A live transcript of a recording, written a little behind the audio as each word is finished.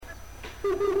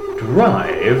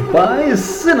Drive-by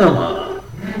cinema.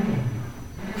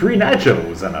 Free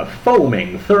nachos and a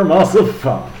foaming thermos of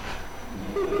fun.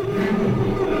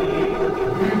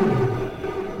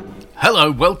 Hello,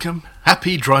 welcome.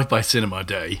 Happy Drive-by Cinema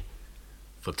Day.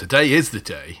 For today is the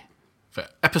day for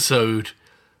episode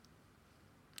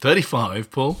 35,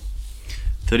 Paul.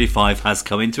 35 has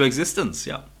come into existence,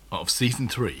 yeah. Of season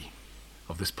 3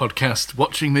 of this podcast,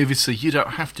 watching movies so you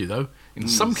don't have to, though. In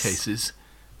some cases,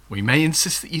 we may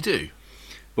insist that you do.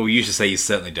 But we usually say you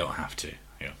certainly don't have to.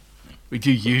 Yeah. We do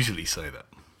usually say that.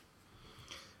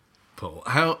 Paul,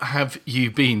 how have you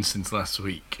been since last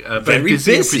week? Very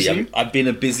busy. I presume? I've been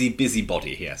a busy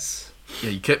body, yes. Yeah,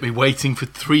 you kept me waiting for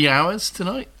 3 hours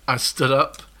tonight. I stood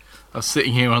up. I was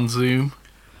sitting here on Zoom,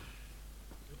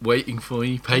 waiting for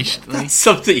you patiently. That's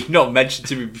something you've not mentioned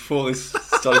to me before this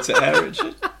started to air,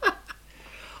 Richard.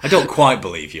 I don't quite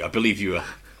believe you. I believe you were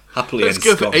happily Let's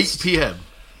ensconced. go for 8 p.m,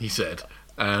 he said.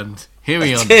 And here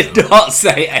we are. I did not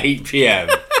say 8 p.m.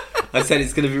 I said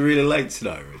it's going to be really late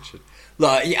tonight, Richard.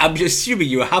 Like, I'm just assuming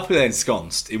you were happily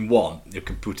ensconced in 1, your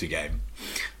computer game.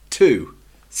 2,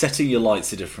 setting your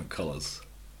lights to different colours.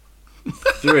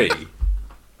 3,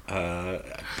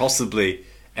 possibly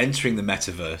entering the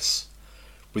metaverse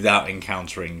without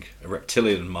encountering a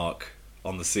reptilian mark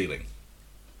on the ceiling.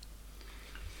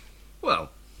 Well,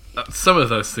 some of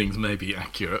those things may be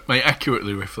accurate, may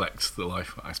accurately reflect the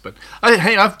life I spent.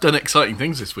 Hey, I've done exciting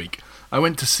things this week. I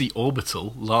went to see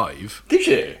Orbital live. Did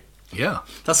you? Yeah.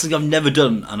 That's something I've never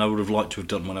done, and I would have liked to have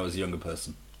done when I was a younger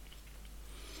person.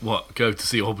 What? Go to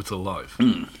see Orbital live?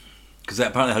 Because they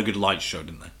apparently had a good light show,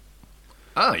 didn't they?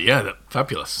 Ah, yeah,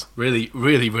 fabulous. Really,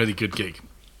 really, really good gig.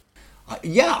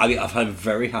 I've had a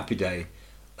very happy day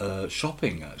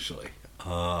shopping, actually.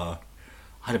 I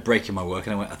had a break in my work,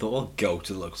 and I thought, I'll go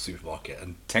to the local supermarket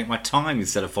and take my time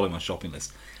instead of following my shopping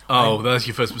list. Oh, that's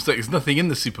your first mistake. There's nothing in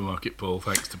the supermarket, Paul,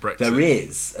 thanks to Brexit. There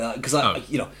is, because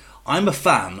I'm a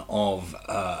fan of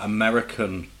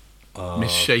American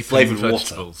misshapen flavoured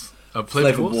vegetables. water.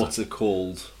 Flavoured water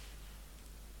called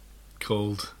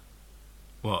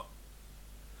what?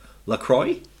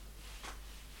 LaCroix?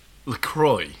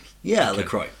 LaCroix. Yeah, Okay.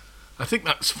 LaCroix. I think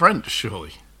that's French,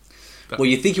 surely. Well,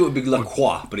 you'd think it would be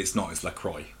LaCroix, but it's not. It's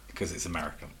LaCroix because it's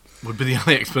American. Would be the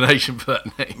only explanation for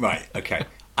that name. Right. Okay.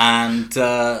 And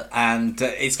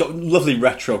it's got lovely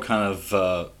retro kind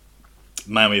of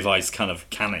Miami Vice kind of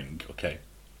canning. Okay.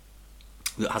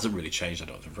 That hasn't really changed, I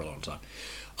don't think, for a long time.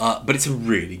 But it's a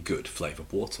really good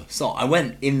flavoured water. So I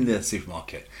went in the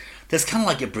supermarket. There's kind of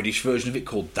like a British version of it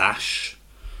called Dash,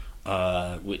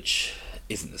 which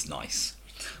isn't as nice.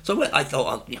 So I thought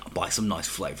I'll buy some nice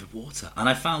flavoured water. And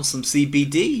I found some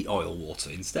CBD oil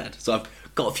water instead. So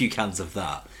I've got a few cans of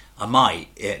that. I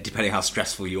might, depending how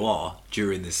stressful you are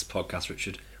during this podcast,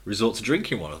 Richard, resort to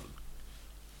drinking one of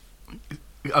them.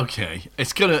 Okay,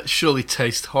 it's going to surely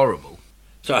taste horrible.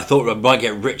 So I thought I might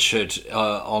get Richard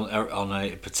on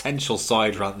a potential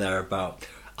side rant there about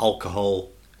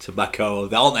alcohol, tobacco.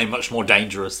 Aren't they much more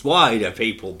dangerous? Why do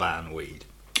people ban weed?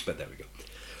 But there we go.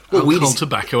 Well, Alcohol,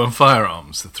 tobacco and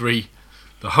firearms, the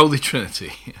holy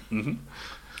trinity. Mm-hmm.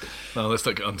 Well, let's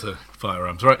not get on to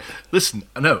firearms. Right, listen,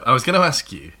 no, I was going to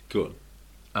ask you Good.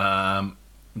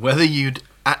 Whether you'd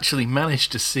actually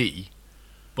managed to see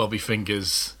Bobby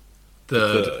Finger's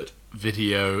third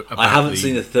video about I haven't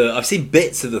seen the third. I've seen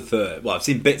bits of the third. Well, I've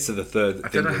seen bits of the third. I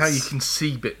don't know how you can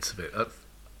see bits of it.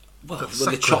 Well,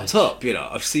 they're chopped up,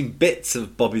 I've seen bits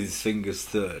of Bobby Finger's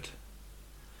third.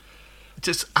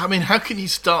 How can you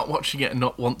start watching it and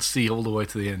not want to see all the way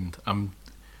to the end? I'm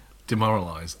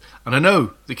demoralised. And I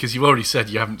know, because you've already said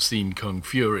you haven't seen Kung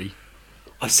Fury.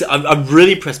 I'm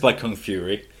really impressed by Kung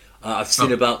Fury. I've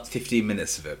seen about 15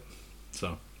 minutes of it.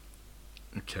 So,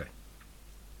 okay.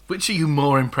 Which are you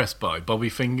more impressed by, Bobby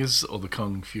Fingers or the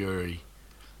Kung Fury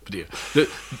video?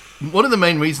 One of the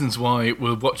main reasons why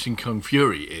we're watching Kung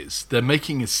Fury is they're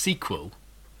making a sequel.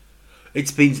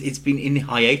 It's been in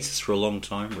hiatus for a long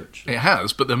time, Rich. It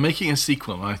has, but they're making a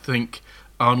sequel, and I think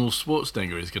Arnold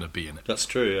Schwarzenegger is going to be in it. That's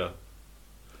true, yeah.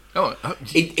 Oh,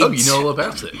 you know all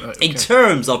about it. Right, okay. In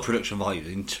terms of production value,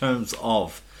 in terms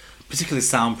of particularly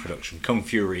sound production, Kung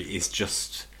Fury is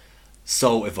just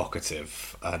so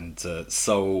evocative and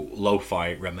so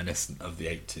lo-fi reminiscent of the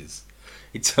 80s.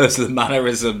 In terms of the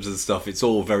mannerisms and stuff, it's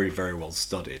all very, very well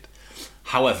studied.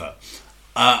 However,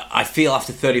 I feel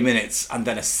after 30 minutes and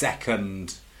then a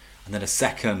second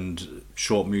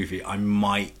short movie, I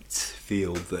might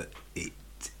feel that it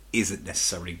isn't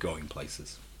necessarily going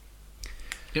places.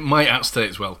 It might outstay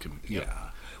its welcome.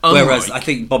 Yeah. Whereas I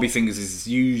think Bobby Fingers is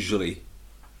usually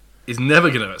never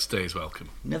going to outstay its welcome.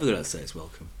 Never going to outstay its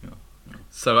welcome. Yeah.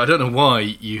 So I don't know why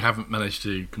you haven't managed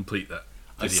to complete that.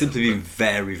 I've video, simply been but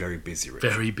very, very busy,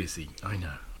 Richard. very busy. I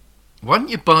know. Why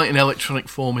didn't you buy it in electronic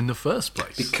form in the first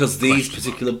place? Because these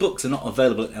Question particular books are not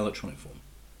available in electronic form.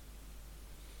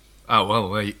 mark. Oh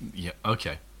well, yeah,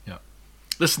 okay, yeah.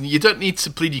 Listen, you don't need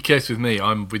to plead your case with me.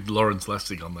 I'm with Lawrence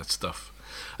Lessig on this stuff.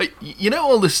 Hey, you know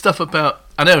all this stuff about.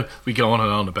 I know we go on and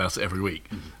on about it every week.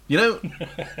 You know,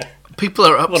 people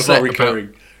are What upset about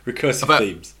recursive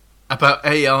themes? about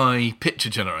AI picture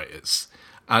generators,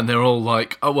 and they're all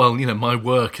like, "Oh well, my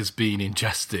work has been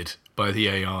ingested by the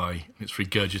AI. It's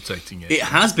regurgitating it." It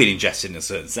has been ingested in a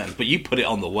certain sense, but you put it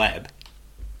on the web.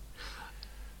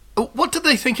 What do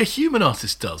they think a human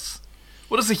artist does?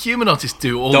 What does a human artist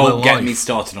do all Don't their life? get me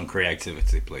started on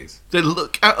creativity, please. They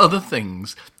look at other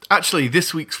things. Actually,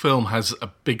 this week's film has a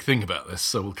big thing about this,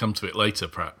 so we'll come to it later,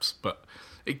 perhaps. But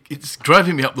it's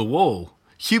driving me up the wall.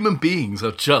 Human beings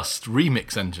are just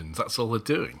remix engines. That's all they're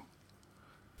doing.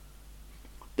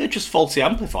 They're just faulty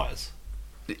amplifiers.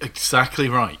 Exactly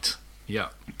right. Yeah.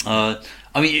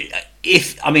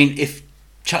 If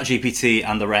ChatGPT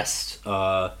and the rest,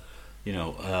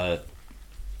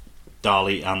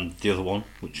 DALL-E and the other one,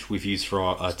 which we've used for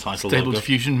our title Stable logo.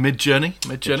 Diffusion, Midjourney,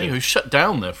 Midjourney. who shut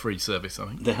down their free service, I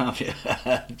think. They have,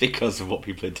 yeah, because of what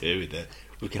people are doing with it.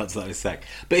 We'll get to that in a sec.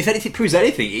 But if anything proves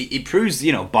anything, it proves,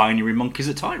 binary monkeys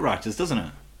are typewriters, doesn't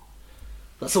it?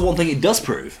 That's the one thing it does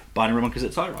prove. Binary monkeys are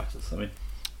typewriters.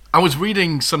 I was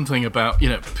reading something about,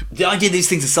 The idea these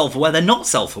things are self-aware, they're not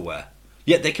self-aware.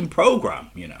 Yet they can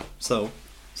program, So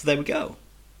there we go.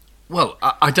 well,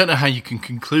 I don't know how you can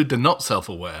conclude they're not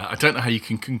self-aware. I don't know how you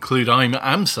can conclude I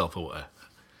am self-aware.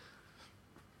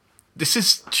 This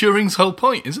is Turing's whole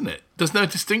point, isn't it? There's no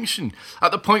distinction.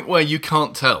 At the point where you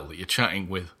can't tell that you're chatting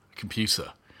with a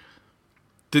computer,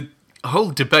 the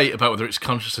whole debate about whether it's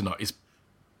conscious or not is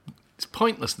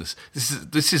pointlessness. This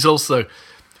is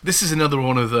another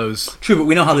one of those. True, but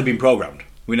we know how they've been programmed.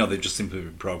 We know they've just simply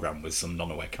been programmed with some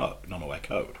non-aware code.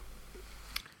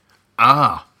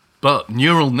 But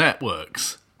neural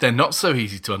networks, they're not so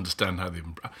easy to understand how they...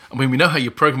 we know how you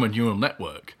program a neural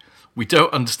network. We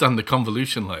don't understand the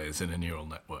convolution layers in a neural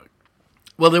network.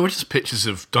 Well, they were just pictures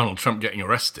of Donald Trump getting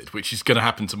arrested, which is going to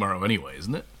happen tomorrow anyway,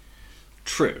 isn't it?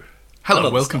 True.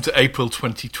 Hello, welcome to April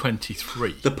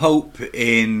 2023. The Pope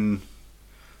in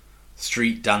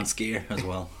street dance gear as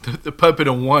well. The Pope in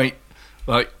a white,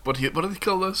 what do they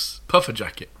call those? Puffer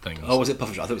jacket things. Oh, was it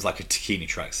puffer jacket? I thought it was like a bikini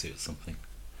tracksuit or something.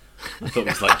 I thought it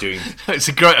was like doing... It's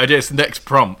a great idea. It's the next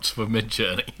prompt for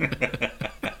Midjourney.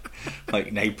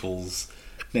 like Naples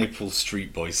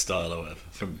Street Boys style or whatever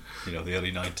from the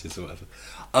early 90s or whatever.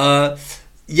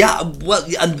 It's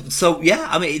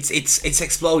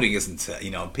exploding, isn't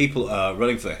it? People are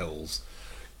running for the hills,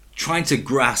 trying to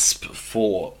grasp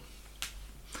for.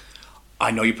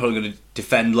 I know you're probably going to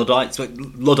defend Luddites, but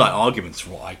Luddite arguments,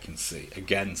 from what I can see,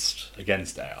 against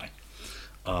AI.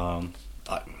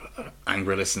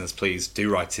 Angry listeners, please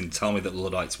do write in. Tell me that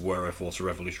Luddites were a force of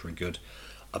revolutionary good,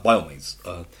 by all means.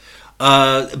 But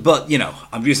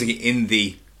I'm using it in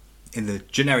the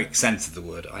generic sense of the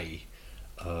word, i.e.,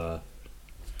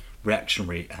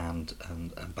 reactionary and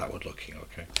backward looking.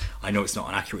 Okay, I know it's not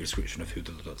an accurate description of who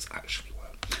the Luddites actually were,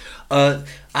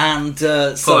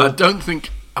 so I don't think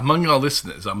among our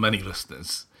listeners, our many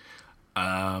listeners,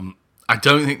 I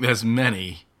don't think there's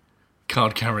many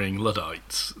card-carrying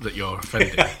Luddites that you're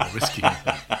offending or risking.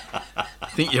 I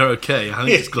think you're okay. I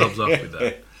think it's gloves off with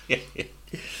that.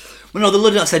 Well, no, the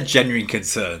Luddites had genuine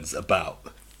concerns about...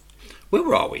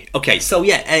 Where are we? Okay, so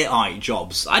AI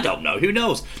jobs. I don't know. Who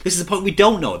knows? This is the point we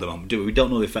don't know at the moment, do we? We don't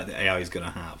know the effect that AI is going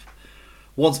to have.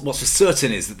 What's for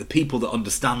certain is that the people that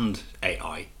understand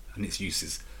AI and its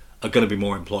uses are going to be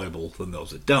more employable than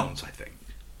those that don't, I think.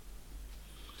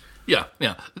 Yeah.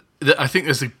 I think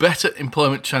there's a better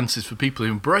employment chances for people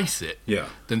who embrace it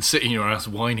than sitting your ass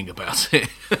whining about it.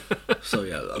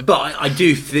 So, but I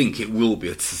do think it will be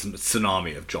a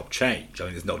tsunami of job change.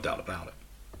 There's no doubt about it.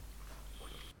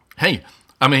 Hey,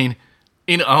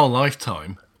 in our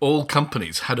lifetime, all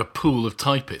companies had a pool of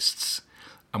typists.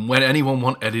 And when anyone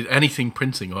wanted anything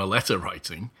printing or letter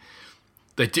writing,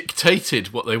 they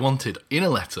dictated what they wanted in a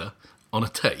letter on a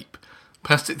tape,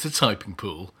 passed it to the typing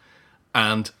pool,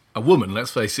 and a woman,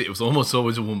 let's face it, it was almost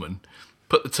always a woman,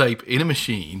 put the tape in a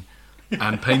machine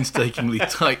and painstakingly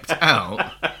typed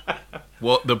out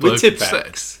what the bloke had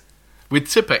said. With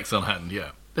Tipp-Ex on hand,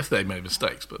 yeah. If they made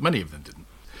mistakes, but many of them didn't.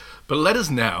 But let us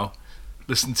now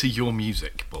listen to your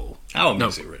music, Paul. Our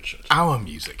music, Richard. Our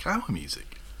music.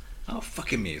 Our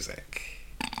fucking music.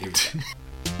 Here we go.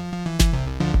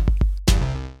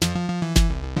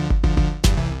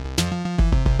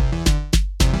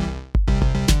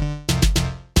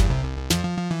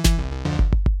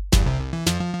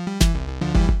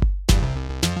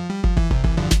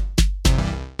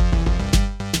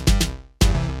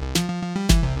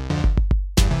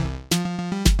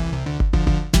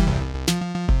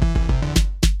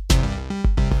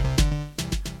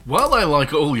 While I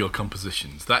like all your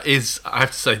compositions, that is, I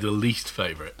have to say, the least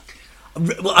favourite.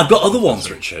 Well, I've got other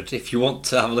ones, Richard, if you want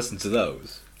to have a listen to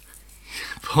those.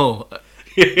 Paul,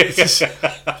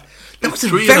 That was a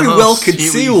very well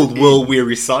concealed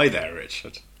world-weary sigh there,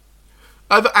 Richard.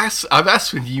 I've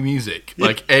asked for new music,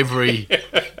 like every...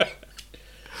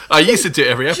 I used to do it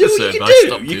every episode, but I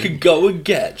stopped You doing can it. go and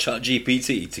get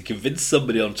ChatGPT to convince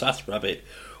somebody on TaskRabbit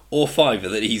or Fiverr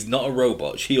that he's not a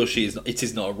robot, he or she is not, it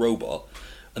is not a robot,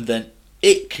 and then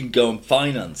it can go and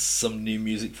finance some new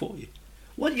music for you.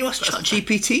 Why don't you ask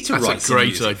ChatGPT to write That's a some great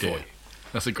music idea. for you?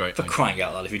 That's a great For idea. crying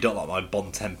out loud, if you don't like my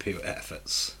Bon Tempo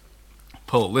efforts.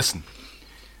 Paul, listen.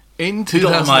 In If you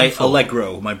don't like my 2004...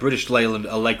 Allegro, my British Leyland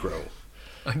Allegro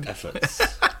efforts.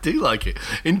 I do like it.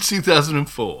 In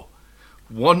 2004,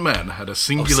 one man had a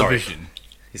singular vision.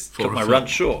 He's For cut a my film. rant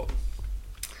short.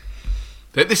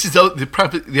 This is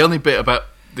the only bit about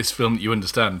this film that you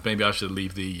understand. Maybe I should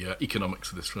leave the economics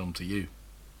of this film to you.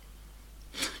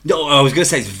 No, I was going to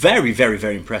say it's very, very,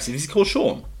 very impressive. Is he called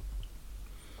Sean?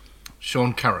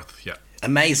 Sean Carruth, yeah.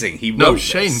 Amazing. He No, wrote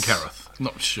Shane this. Carruth,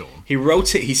 not Sean. He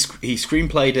wrote it. He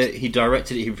screenplayed it. He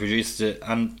directed it. He produced it,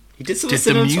 and he did some of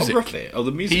Did the music. cinematography. Oh,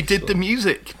 the music. He did the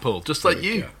music, Paul, just like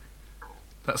There we you. go.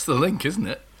 That's the link, isn't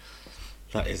it?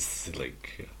 That is the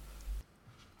link. Yeah.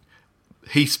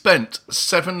 He spent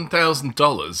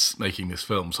 $7,000 making this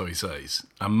film, so he says,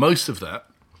 and most of that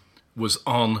was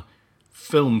on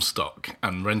film stock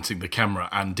and renting the camera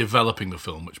and developing the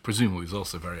film, which presumably is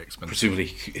also very expensive. Presumably,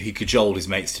 he cajoled his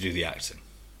mates to do the acting.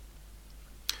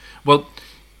 Well,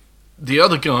 the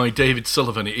other guy, David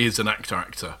Sullivan, is an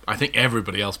actor. I think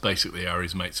everybody else basically are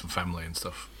his mates and family and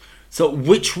stuff. So,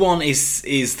 which one is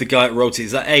the guy that wrote it?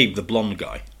 Is that Abe, the blonde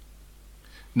guy?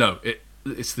 No,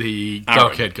 it's the Aaron.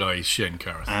 dark-haired guy, is Shane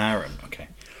Carruth. Aaron. Okay.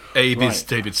 Abe is Right.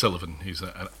 David Sullivan, who's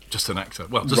just an actor.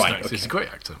 Well, just Right, an actor. He's a okay. great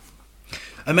actor.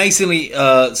 Amazingly,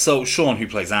 so Sean, who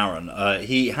plays Aaron,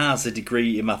 he has a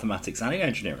degree in mathematics and in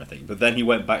engineering, I think. But then he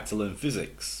went back to learn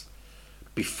physics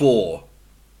before,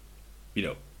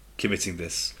 committing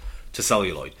this to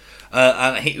celluloid.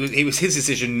 And it was his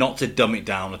decision not to dumb it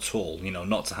down at all.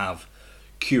 Not to have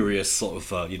curious sort of,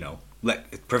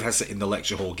 professor in the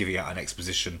lecture hall giving out an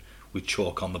exposition with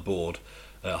chalk on the board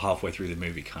halfway through the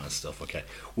movie kind of stuff. Okay,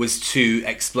 was to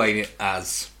explain it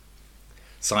as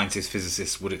scientists,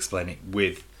 physicists would explain it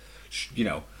with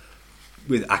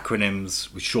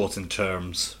acronyms, with shortened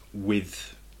terms,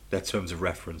 with their terms of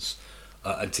reference,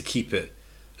 and to keep it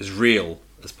as real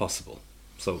as possible.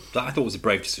 So that I thought was a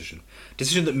brave decision.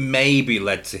 Decision that maybe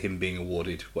led to him being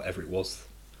awarded whatever it was,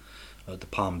 the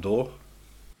Palme d'Or.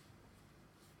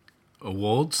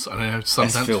 Awards, I don't know, Best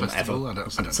Sundance film Festival. ever. I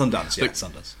don't know. Sundance, yeah, Look,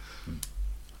 Sundance.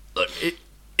 Look,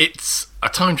 it's a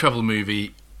time travel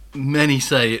movie. Many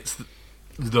say it's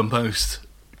the most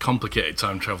complicated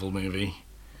time travel movie.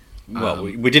 Well,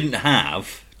 we didn't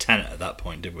have Tenet at that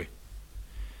point, did we?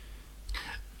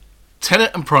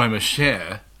 Tenet and Primer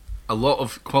share a lot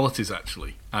of qualities,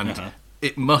 actually, and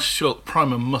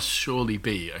Primer must surely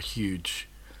be a huge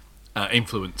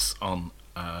influence on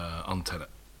Tenet.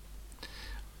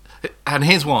 And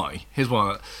here's why.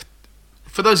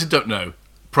 For those who don't know,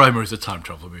 Primer is a time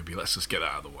travel movie. Let's just get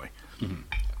that out of the way.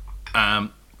 Mm-hmm.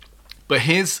 But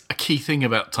here's a key thing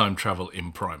about time travel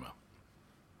in Primer.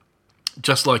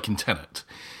 Just like in Tenet.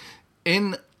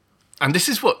 And this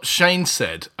is what Shane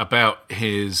said about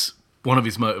one of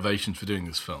his motivations for doing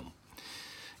this film.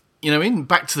 In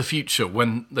Back to the Future,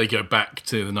 when they go back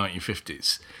to the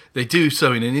 1950s, they do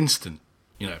so in an instant.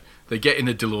 They get in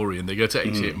a DeLorean, they go to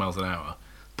 88 miles an hour,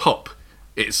 pop,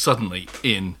 it's suddenly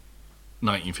in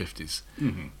 1950s.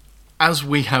 Mm-hmm. As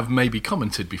we have maybe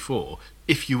commented before,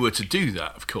 if you were to do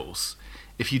that, of course,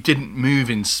 if you didn't move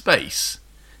in space,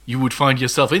 you would find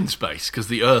yourself in space because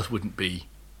the Earth wouldn't be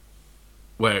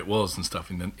where it was and stuff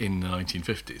in the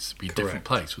 1950s. It'd be a different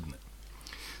place, wouldn't it?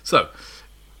 So,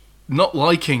 not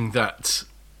liking that,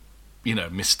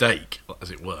 mistake, as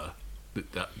it were,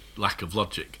 that lack of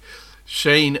logic,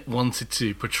 Shane wanted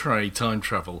to portray time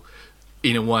travel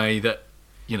in a way that,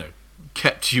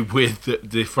 kept you with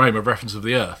the frame of reference of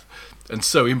the Earth. And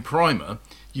so in Primer,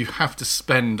 you have to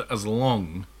spend as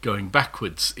long going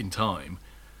backwards in time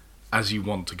as you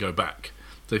want to go back.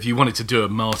 So if you wanted to do a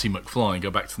Marty McFly and go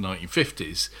back to the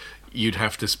 1950s, you'd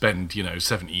have to spend,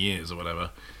 70 years or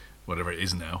whatever it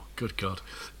is now. Good God.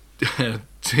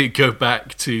 To go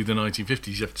back to the 1950s,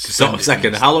 you have to Stop a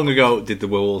second. How long ago did the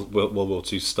World War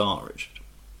II start, Richard?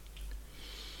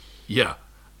 Yeah.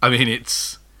 I mean,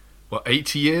 it's,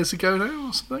 80 years ago now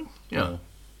or something? Yeah.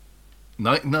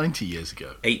 90 years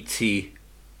ago.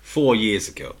 84 years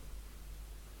ago.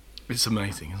 It's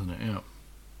amazing, isn't it? Yeah.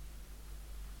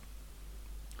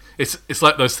 It's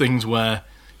like those things where,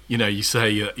 you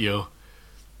say that you're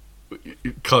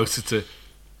closer to,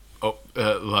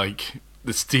 like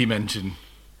the steam engine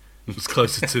was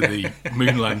closer to the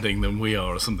moon landing than we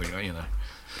are, or something like,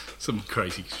 some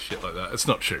crazy shit like that. It's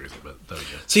not true, is it? But there we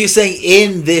go. So you're saying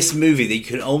in this movie that you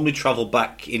can only travel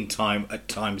back in time at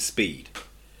time speed?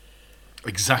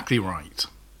 Exactly right.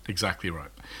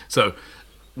 So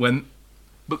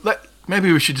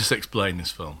maybe we should just explain this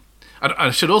film. And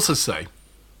I should also say,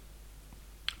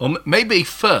 or maybe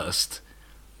first,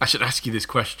 I should ask you this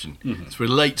question. Mm-hmm. It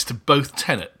relates to both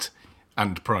Tenet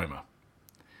and Primer.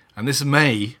 And this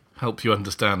may help you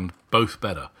understand both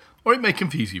better, or it may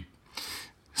confuse you.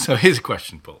 So here's a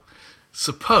question, Paul.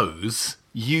 Suppose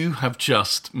you have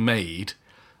just made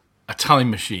a time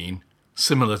machine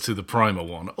similar to the Primer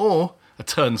one, or a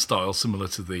turnstile similar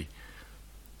to the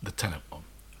Tenet one.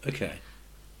 Okay.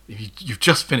 You've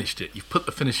just finished it. You've put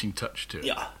the finishing touch to it.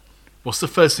 Yeah. What's the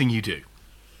first thing you do?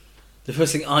 The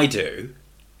first thing I do...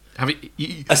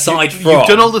 You've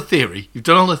done all the theory. You've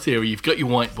got your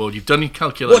whiteboard. You've done your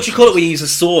calculations. What do you call it when you use a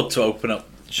sword to open up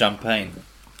champagne?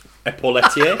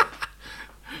 Epaulettier?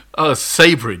 Oh,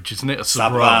 sabrage, isn't it? A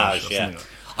sabrage, yeah. Like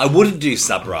I wouldn't do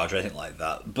sabrage or anything like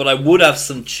that, but I would have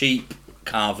some cheap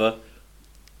carver.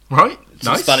 Right,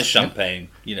 some nice. Spanish champagne,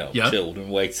 chilled and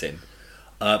waiting.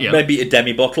 Yeah. Maybe a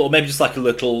demi bottle, or maybe just like a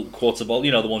little quarter bottle.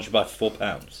 The ones you buy for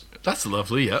 £4. That's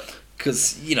lovely, yeah.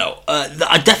 Because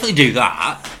I definitely do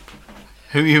that.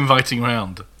 Who are you inviting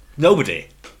round? Nobody.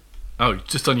 Oh,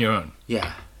 just on your own.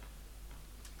 Yeah.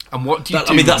 And what do you do?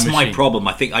 I mean, that's my problem.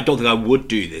 I don't think I would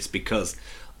do this because,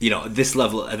 this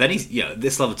level of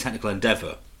this level of technical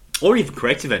endeavour, or even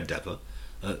creative endeavour,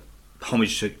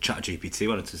 homage to ChatGPT, I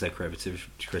wanted to say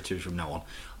creativity from now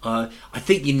on. I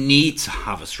think you need to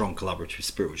have a strong collaborative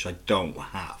spirit, which I don't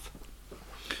have.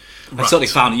 Right. I've certainly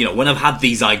found, when I've had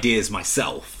these ideas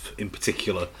myself, in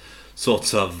particular,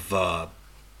 sort of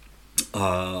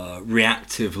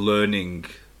reactive learning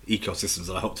ecosystems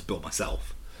that I hope to build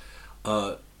myself.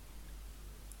 I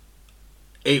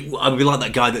would be like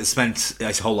that guy that spent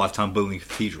his whole lifetime building a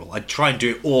cathedral. I'd try and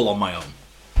do it all on my own.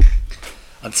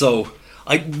 And so,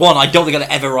 I don't think I'd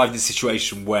ever arrive in a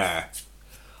situation where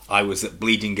I was at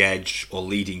bleeding edge or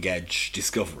leading edge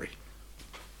discovery.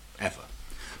 Ever.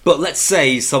 But let's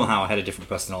say somehow I had a different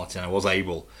personality and I was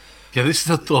able... Yeah, this is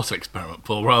a thought experiment,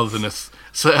 Paul, rather than a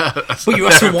but you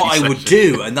asked me what I would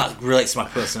do, and that relates to my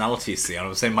personality, you see. And I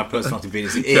was saying my personality being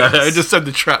as it is. Yeah, I just said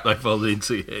the trap I fell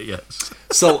into here, yes.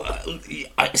 So,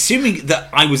 assuming that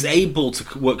I was able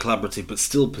to work collaboratively but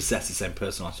still possess the same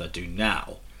personality I do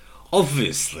now,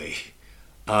 obviously,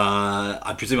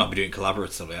 I presume I'd be doing it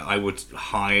collaboratively. I would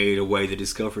hide away the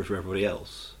discovery from everybody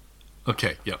else.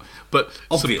 Okay, yeah. But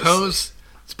suppose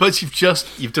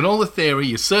you've done all the theory,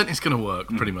 you're certain it's going to work,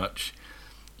 pretty much.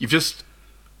 You've just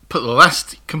put the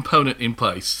last component in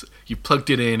place, you plugged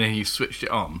it in and you switched it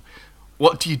on.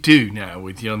 What do you do now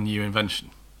with your new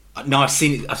invention? No, I've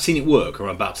seen it work, or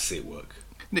I'm about to see it work.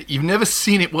 You've never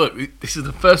seen it work. This is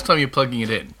the first time you're plugging it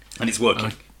in. And it's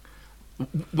working.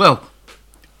 Well,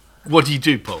 what do you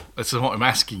do, Paul? That's what I'm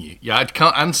asking you. Yeah, I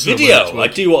can't answer. Video. I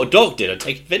do what a dog did. I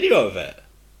take a video of it.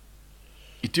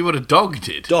 You do what a dog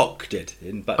did? Dog did.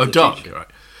 In Back to the Future. Right.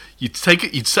 You'd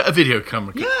set a video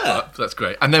camera. Yeah. That's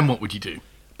great. And then what would you do?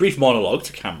 Brief monologue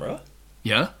to camera.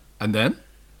 Yeah. And then?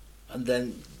 And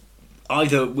then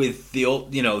either with the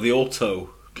auto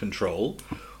control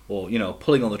or,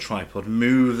 pulling on the tripod,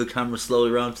 move the camera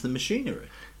slowly around to the machinery.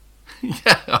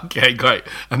 Yeah, okay, great.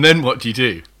 And then what do you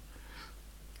do?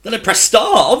 Then I press start,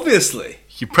 obviously.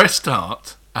 You press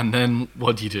start, and then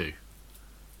what do you do?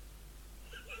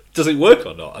 Does it work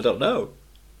or not? I don't know.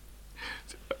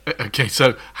 Okay,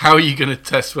 so how are you going to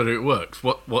test whether it works?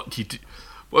 What do you do?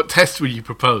 What test would you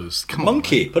propose? Come on,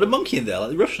 put a monkey in there like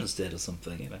the Russians did or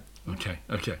something, Okay.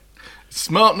 It's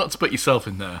smart not to put yourself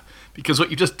in there, because what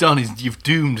you've just done is you've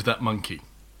doomed that monkey.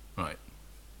 Right.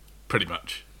 Pretty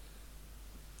much.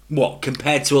 What,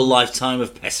 compared to a lifetime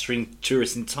of pestering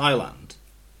tourists in Thailand?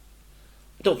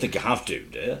 I don't think I have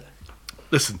doomed it.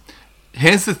 Listen,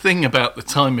 here's the thing about the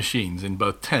time machines in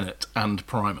both Tenet and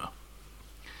Primer.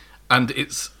 And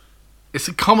it's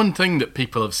a common thing that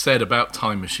people have said about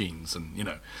time machines,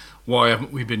 and, why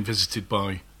haven't we been visited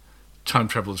by time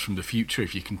travelers from the future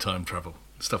if you can time travel?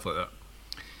 Stuff like that.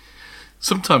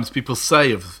 Sometimes people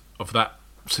say of that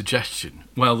suggestion,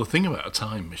 well, the thing about a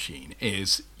time machine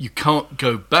is you can't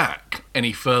go back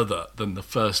any further than the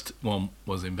first one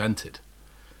was invented.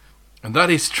 And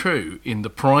that is true in the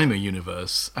Primer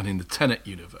universe and in the Tenet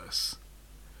universe.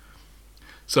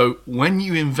 So when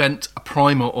you invent a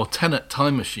Primer or Tenet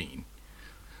time machine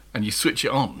and you switch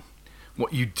it on,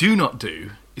 what you do not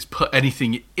do is put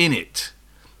anything in it,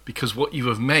 because what you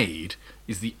have made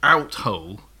is the out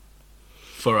hole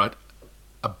for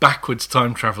a backwards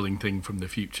time travelling thing from the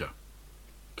future.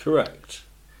 Correct.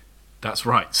 That's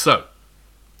right. So,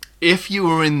 if you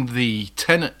were in the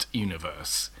Tenet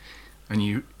universe and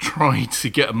you tried to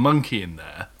get a monkey in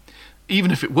there,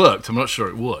 even if it worked, I'm not sure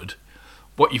it would,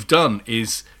 what you've done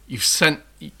is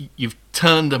you've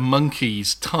turned a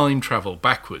monkey's time travel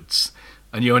backwards,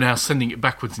 and you're now sending it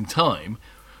backwards in time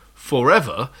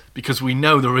forever, because we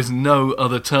know there is no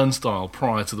other turnstile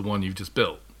prior to the one you've just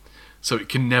built. So it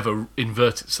can never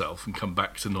invert itself and come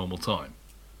back to normal time.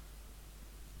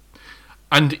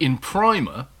 And in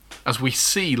Primer, as we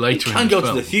see later in the film... You can go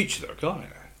to the future, though, can't you?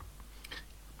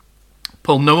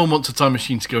 Paul, no one wants a time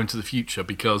machine to go into the future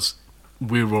because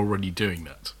we're already doing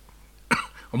that.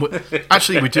 And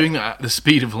we're doing that at the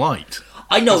speed of light.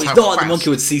 I know, That's it's not how like the fast- monkey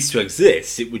would cease to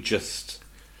exist. It would just...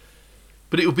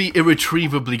 But it would be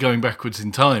irretrievably going backwards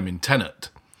in time in Tenet.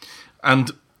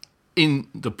 And in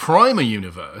the Primer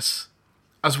universe,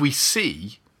 as we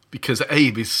see, because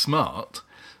Abe is smart,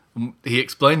 he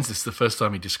explains this the first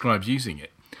time he describes using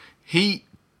it, he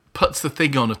puts the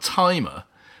thing on a timer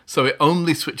so it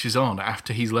only switches on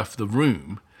after he's left the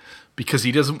room, because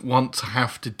he doesn't want to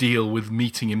have to deal with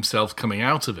meeting himself coming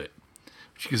out of it.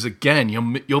 Because again,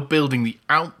 you're building the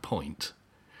out point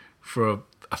for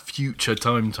a future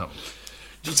time tunnel.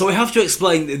 So we have to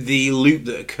explain the loop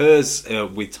that occurs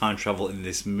with time travel in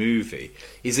this movie.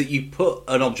 Is that you put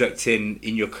an object in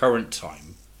your current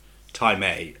time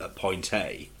A, at point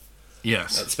A,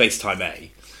 Yes. at space-time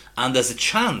A, and there's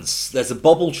a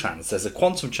bubble chance, there's a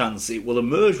quantum chance it will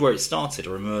emerge where it started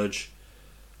or emerge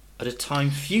at a time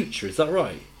future. Is that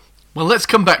right? Well, let's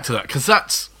come back to that, because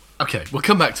that's... Okay, we'll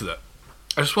come back to that.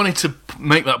 I just wanted to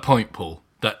make that point, Paul,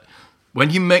 that when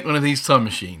you make one of these time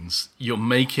machines, you're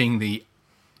making the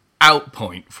out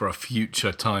point for a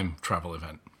future time travel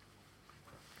event.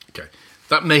 Okay,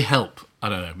 that may help. I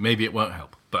don't know, maybe it won't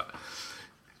help. But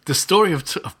the story of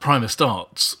Primer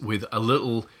starts with a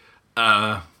little...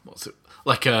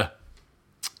 like a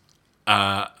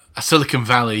Silicon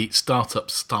Valley startup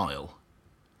style.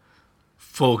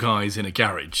 4 guys in a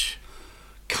garage.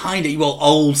 Kind of, well,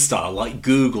 old style, like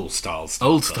Google style.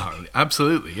 Old style,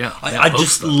 absolutely, yeah. I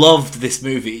just loved this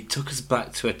movie. It took us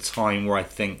back to a time where I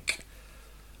think,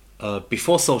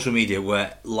 before social media,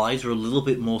 where lives were a little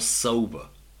bit more sober.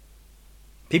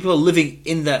 People are living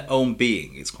in their own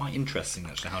being. It's quite interesting,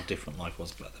 actually, how different life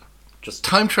was back then. Just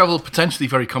time travel potentially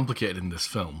very complicated in this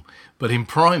film, but in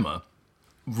Primer,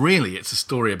 really, it's a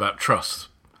story about trust.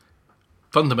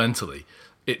 Fundamentally,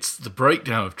 it's the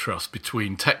breakdown of trust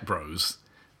between tech bros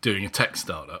doing a tech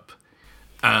startup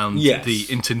and Yes. the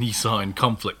internecine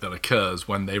conflict that occurs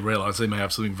when they realise they may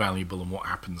have something valuable and what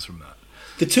happens from that.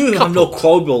 the two of them have no Coupled.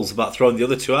 quibbles about throwing the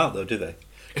other two out, though, do they?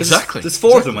 'Cause Exactly. There's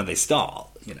 4 of them when they start,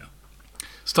 you know.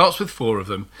 Starts with 4 of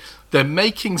them. They're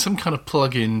making some kind of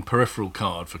plug-in peripheral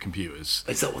card for computers.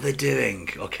 Is that what they're doing?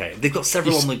 Okay. They've got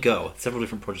several on the go, several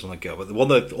different projects on the go, but the one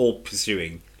they're all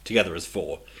pursuing together as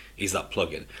 4 is that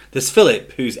plug-in. There's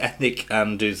Philip, who's ethnic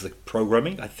and does the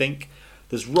programming, I think.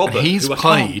 There's Robert, And he's who I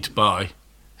played by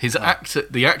his actor.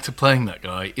 The actor playing that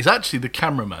guy is actually the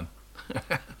cameraman.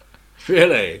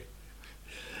 Really?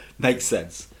 Makes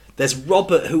sense. There's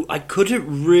Robert, who I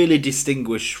couldn't really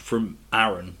distinguish from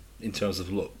Aaron in terms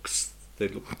of looks. They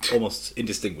look almost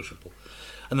indistinguishable.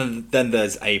 And then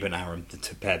there's Abe and Aaron, the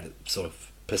two pair that sort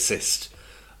of persist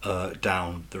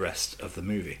down the rest of the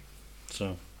movie.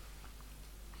 So,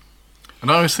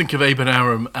 And I always think of Abe and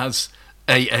Aram as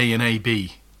AA and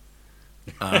AB.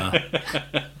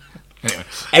 Anyway,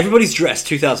 everybody's dressed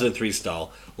 2003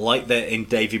 style, like they're in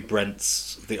David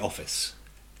Brent's The Office.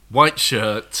 white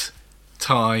shirt,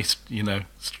 tie,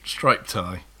 striped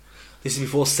tie. This is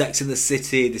before Sex in the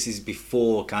City. This is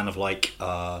before kind of like,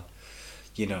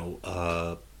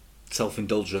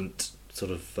 self-indulgent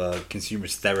sort of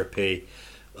consumerist therapy,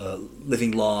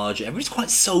 living large. Everybody's quite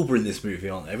sober in this movie,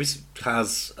 aren't they? Everybody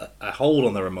has a hold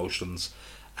on their emotions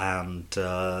and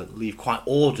lead quite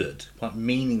ordered, quite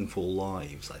meaningful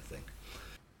lives, I think.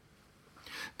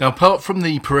 Now, apart from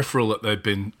the peripheral that they've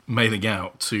been mailing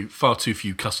out to far too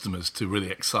few customers to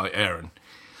really excite Aaron,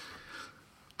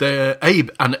 Abe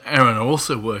and Aaron are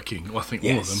also working, well, I think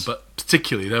all of them, Yes. but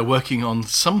particularly they're working on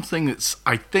something that's,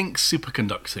 I think,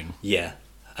 superconducting. Yeah,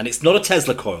 and it's not a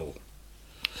Tesla coil.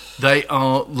 They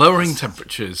are lowering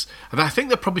temperatures, and I think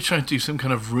they're probably trying to do some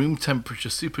kind of room temperature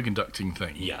superconducting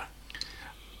thing. Yeah.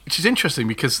 Which is interesting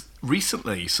because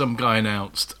recently some guy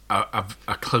announced a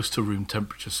close to room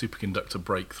temperature superconductor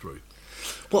breakthrough.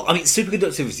 Well, I mean,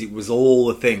 superconductivity was all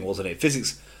the thing, wasn't it?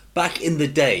 Physics back in the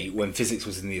day when physics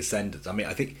was in the ascendant, I mean,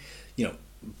 I think,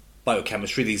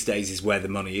 biochemistry these days is where the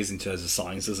money is in terms of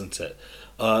science, isn't it?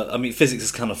 I mean, physics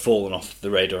has kind of fallen off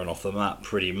the radar and off the map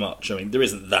pretty much. I mean, there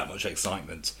isn't that much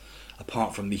excitement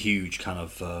apart from the huge kind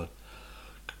of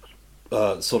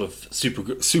sort of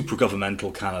super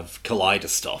governmental kind of collider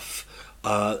stuff.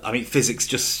 I mean, physics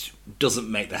just doesn't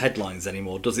make the headlines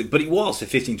anymore, does it? But it was for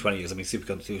 15, 20 years. I mean,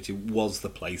 superconductivity was the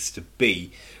place to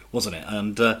be, wasn't it?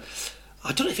 And I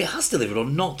don't know if it has delivered or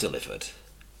not delivered.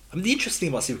 I mean, the interesting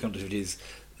thing about superconductivity is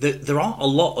that there aren't a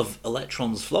lot of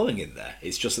electrons flowing in there.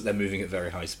 It's just that they're moving at very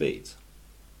high speeds.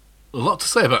 A lot to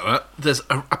say about that.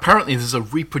 Apparently there's a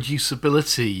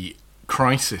reproducibility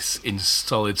crisis in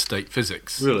solid-state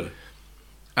physics. Really?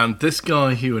 And this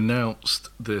guy who announced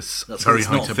this That's very it's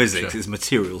high not temperature... physics, it's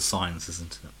material science,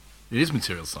 isn't it? It is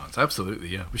material science, absolutely,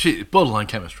 yeah. Which is borderline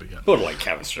chemistry, yeah. Borderline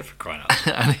chemistry, for crying out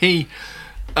loud. And he...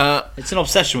 It's an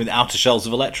obsession with outer shells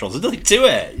of electrons. There's nothing to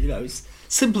it. It's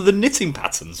simpler than knitting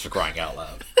patterns, for crying out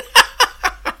loud.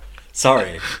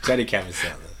 Sorry, to any chemists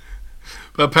out there.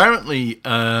 But apparently,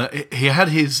 he had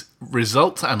his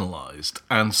results analysed,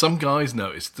 and some guys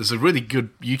noticed... There's a really good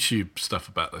YouTube stuff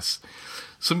about this.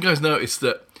 Some guys noticed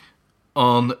that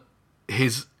on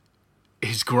his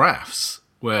graphs,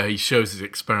 where he shows his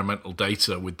experimental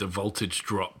data with the voltage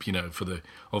drop,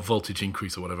 or voltage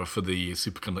increase or whatever for the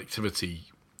superconductivity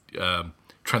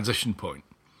transition point,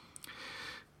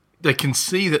 they can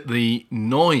see that the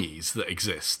noise that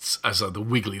exists as the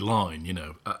wiggly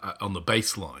line, on the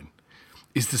baseline,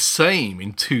 is the same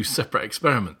in two separate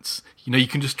experiments. You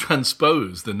can just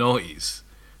transpose the noise.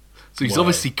 So he's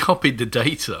obviously copied the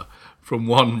data from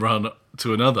one run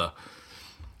to another.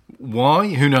 Why?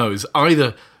 Who knows?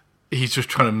 Either he's just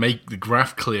trying to make the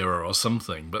graph clearer or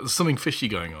something, but there's something fishy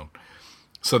going on.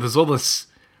 So there's all this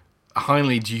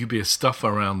highly dubious stuff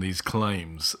around these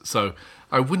claims. So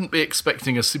I wouldn't be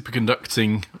expecting a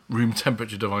superconducting room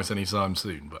temperature device anytime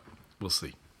soon, but we'll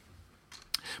see.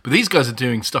 But these guys are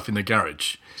doing stuff in the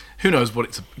garage. Who knows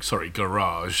what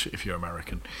garage, if you're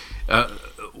American.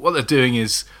 What they're doing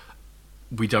is,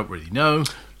 we don't really know.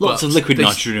 Lots of liquid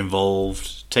nitrogen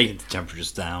involved, taking the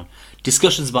temperatures down.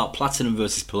 Discussions about platinum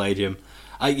versus palladium.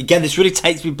 Again, this really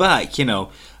takes me back,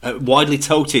 widely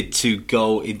touted to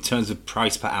go in terms of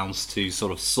price per ounce to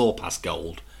sort of soar past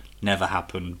gold. Never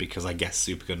happened because I guess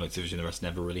superconductivity and the rest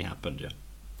never really happened, yeah.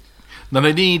 Now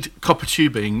they need copper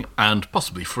tubing and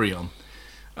possibly Freon.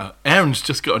 Aaron's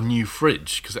just got a new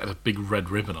fridge because it had a big red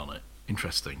ribbon on it.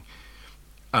 Interesting.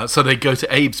 So they go to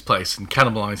Abe's place and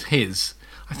cannibalise his.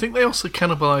 I think they also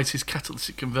cannibalise his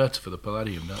catalytic converter for the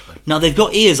palladium, don't they? Now, they've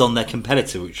got ears on their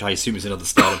competitor, which I assume is another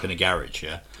startup in a garage,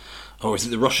 yeah? Or is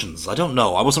it the Russians? I don't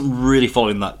know. I wasn't really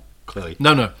following that clearly.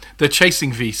 No. They're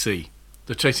chasing VC.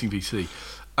 But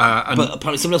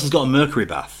apparently someone else has got a mercury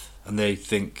bath, and they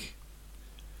think...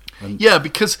 Yeah,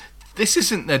 because this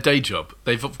isn't their day job.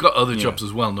 They've got other jobs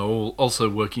as well, and they're all also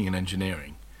working in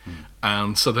engineering.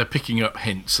 And so they're picking up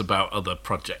hints about other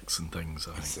projects and things,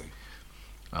 I think.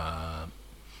 I see.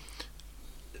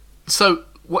 So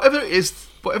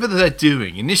whatever they're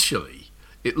doing initially,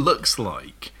 it looks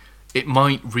like it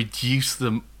might reduce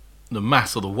the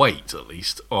mass or the weight, at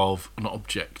least, of an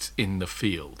object in the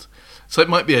field. So it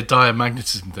might be a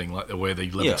diamagnetism thing, like the way they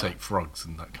levitate frogs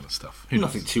and that kind of stuff.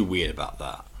 Nothing too weird about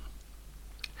that.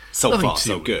 So far,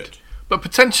 so good. But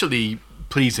potentially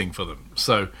pleasing for them.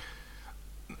 So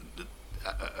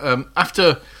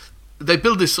after they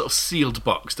build this sort of sealed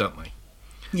box, don't they?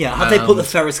 Yeah, have they put the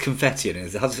ferrous confetti in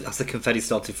it? Has the confetti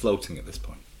started floating at this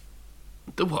point?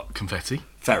 The what confetti?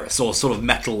 Ferrous, or sort of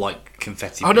metal-like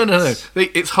confetti. Oh, no.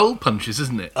 It's hole punches,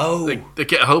 isn't it? Oh. They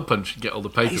get a hole punch and get all the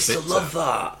paper bits. I used to love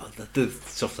that. The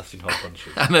stuff left in hole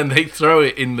punches. And then they throw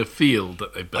it in the field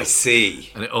that they built. I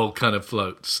see. And it all kind of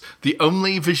floats. The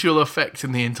only visual effect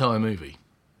in the entire movie.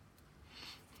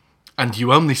 And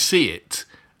you only see it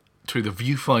through the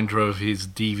viewfinder of his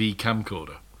DV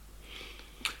camcorder.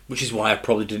 Which is why I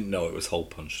probably didn't know it was hole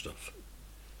punch stuff.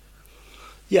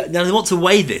 Yeah, now they want to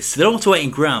weigh this. They don't want to weigh it in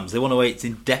grams. They want to weigh it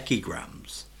in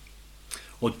decagrams.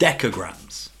 Or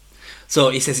decagrams. So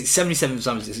he says it's 77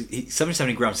 grams.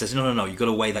 77 grams says, no, you've got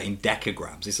to weigh that in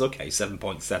decagrams. It's okay,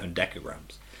 7.7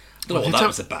 decagrams. I don't know what that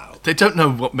was about. They don't know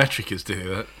what metric is, do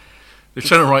they? They're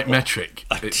trying to write metric.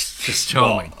 It's just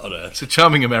charming. It's a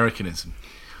charming Americanism.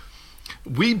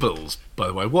 Weebles, by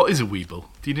the way. What is a Weeble?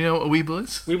 Do you know what a Weeble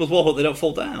is? Weebles what? They don't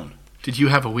fall down. Did you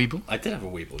have a Weeble? I did have a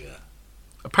Weeble, yeah.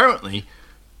 Apparently,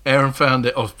 Shane found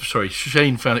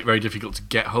it very difficult to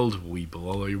get hold of a Weeble,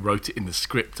 although he wrote it in the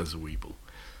script as a Weeble.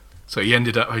 So he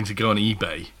ended up having to go on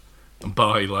eBay and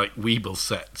buy, like, Weeble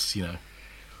sets,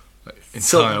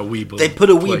 entire Weeble. They put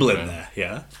a Weeble playground. in there,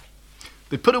 yeah?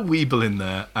 They put a Weeble in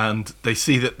there, and they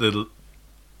see that the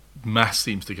mass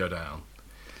seems to go down.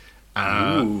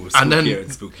 Ooh, spookier and then and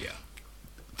spookier.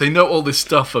 they know all this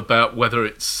stuff about whether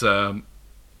it's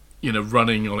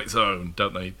running on its own,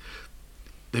 don't they?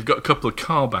 They've got a couple of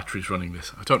car batteries running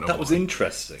this. I don't know. That was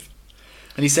interesting.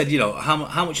 And he said,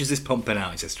 how much is this pumping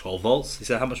out? He says 12 volts. He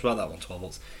said, how much about that one? 12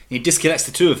 volts. And he disconnects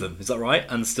the two of them. Is that right?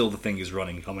 And still the thing is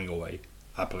running, humming away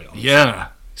happily. On Yeah.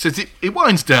 So it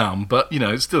winds down, but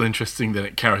it's still interesting that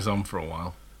it carries on for a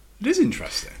while. It is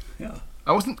interesting. Yeah.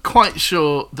 I wasn't quite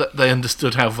sure that they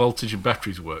understood how voltage and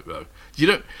batteries work, though. You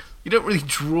don't really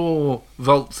draw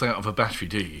volts out of a battery,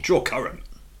 do you? Draw current.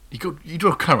 You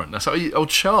draw current. That's how I'll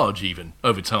charge even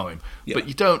over time, Yeah. but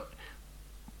you don't.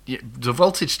 The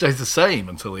voltage stays the same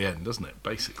until the end, doesn't it?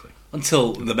 Basically.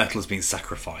 Until the metal is being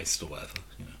sacrificed or whatever.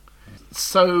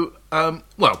 So,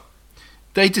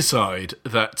 they decide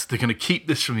that they're going to keep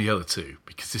this from the other two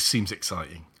because this seems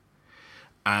exciting,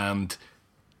 and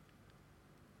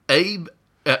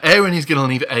Aaron is going to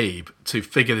leave Abe to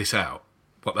figure this out.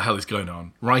 What the hell is going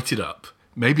on? Write it up.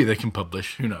 Maybe they can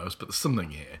publish. Who knows? But there's something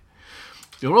here.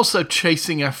 You're also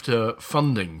chasing after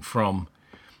funding from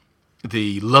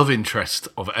the love interest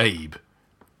of Abe,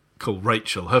 called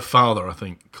Rachel. Her father, I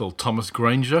think, called Thomas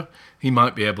Granger. He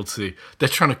might be able to... They're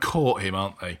trying to court him,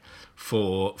 aren't they,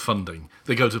 for funding.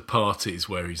 They go to parties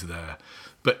where he's there.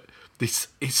 But he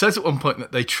says at one point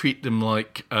that they treat them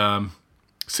like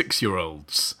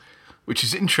 6-year-olds, which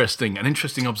is interesting, an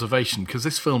interesting observation, because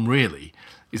this film really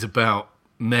is about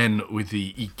men with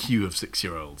the EQ of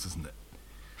 6-year-olds, isn't it?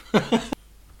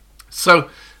 So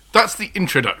that's the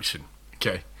introduction,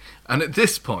 okay? And at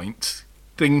this point,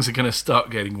 things are going to start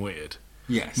getting weird.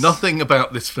 Yes. Nothing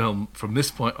about this film from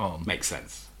this point on Makes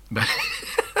sense.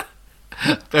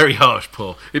 Very harsh,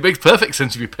 Paul. It makes perfect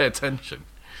sense if you pay attention.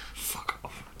 Fuck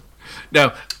off.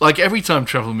 Now, like every time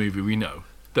travel movie, we know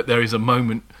that there is a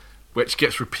moment which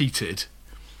gets repeated,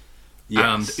 Yes.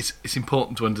 and it's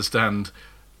important to understand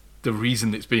the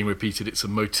reason it's being repeated. It's a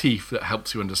motif that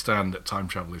helps you understand that time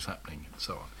travel is happening, and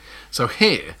so on. So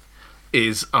here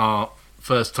is our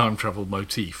first time travel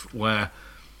motif, where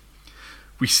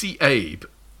we see Abe.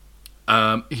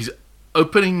 He's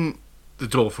opening the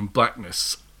door from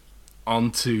blackness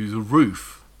onto the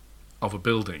roof of a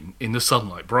building in the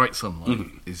sunlight. Bright sunlight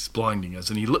is blinding us,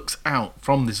 and he looks out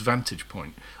from this vantage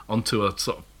point onto a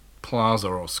sort of plaza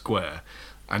or square,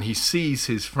 and he sees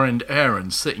his friend Aaron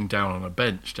sitting down on a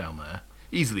bench down there,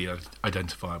 easily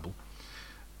identifiable.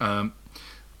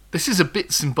 This is a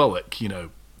bit symbolic,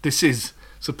 This is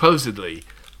supposedly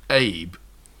Abe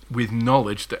with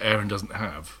knowledge that Aaron doesn't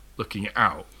have, looking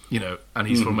out, and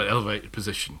he's from an elevated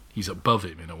position. He's above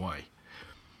him in a way.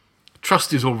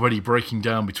 Trust is already breaking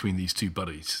down between these two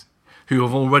buddies, who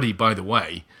have already, by the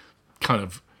way, kind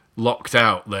of locked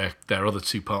out their other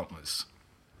two partners.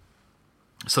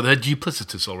 So they're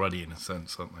duplicitous already, in a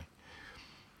sense, aren't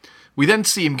they? We then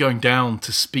see him going down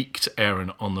to speak to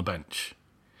Aaron on the bench.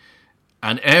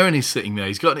 And Aaron is sitting there.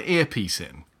 He's got an earpiece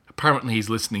in. Apparently he's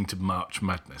listening to March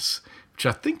Madness, which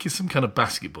I think is some kind of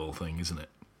basketball thing, isn't it?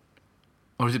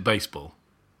 Or is it baseball?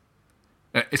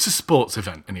 It's a sports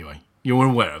event, anyway. You're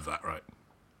aware of that, right?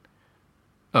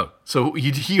 Oh, so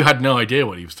you had no idea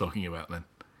what he was talking about then?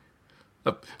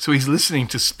 So he's listening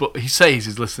to sport. He says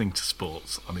he's listening to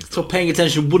sports on his. So paying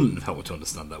attention wouldn't have helped to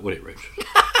understand that, would it, Rich?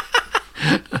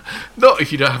 Not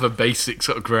if you don't have a basic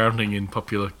sort of grounding in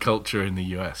popular culture in the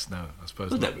US. No, I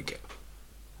suppose Well, not. there we go.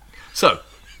 So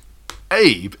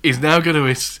Abe is now going to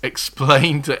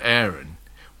explain to Aaron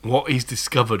what he's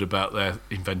discovered about their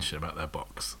invention, about their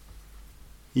box.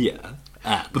 Yeah.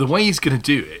 But the way he's going to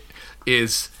do it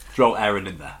is Throw Aaron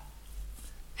in there.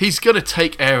 he's going to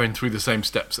take Aaron through the same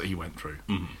steps that he went through.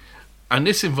 Mm-hmm. And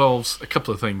this involves a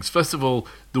couple of things. First of all,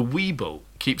 the Weeble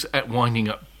keeps winding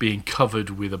up being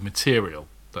covered with a material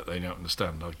that they don't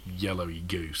understand, like yellowy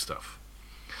goo stuff.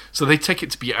 So they take it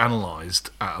to be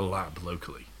analysed at a lab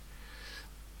locally.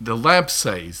 The lab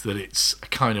says that it's a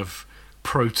kind of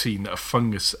protein that a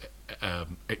fungus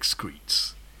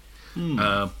excretes.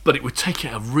 But it would take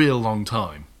it a real long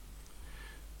time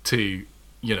to,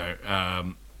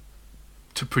 to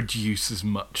produce as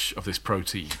much of this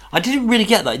protein. I didn't really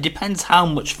get that. It depends how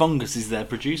much fungus is there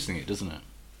producing it, doesn't it?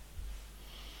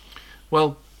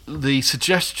 Well, the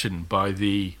suggestion by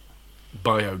the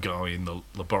bio guy in the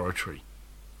laboratory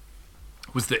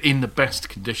was that in the best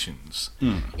conditions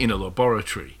in a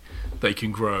laboratory, they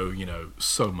can grow,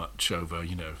 so much over,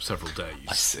 several days.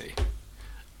 I see.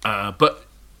 But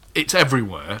it's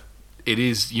everywhere. It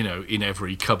is, in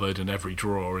every cupboard and every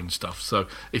drawer and stuff. So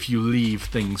if you leave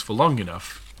things for long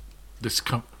enough, this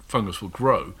fungus will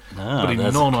grow. Ah, But in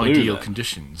there's a clue non-ideal then.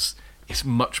 conditions, it's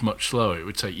much, much slower. It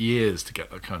would take years to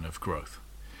get that kind of growth.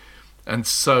 And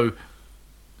so,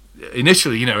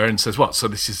 initially, Aaron says, what? So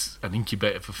this is an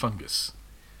incubator for fungus?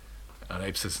 And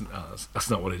Abe says, no, that's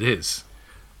not what it is.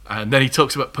 And then he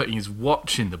talks about putting his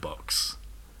watch in the box.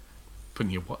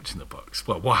 Putting your watch in the box.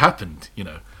 Well, what happened?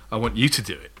 I want you to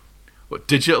do it. What,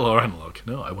 digital or analog?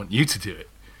 No, I want you to do it.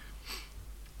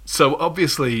 So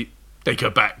obviously they go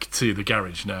back to the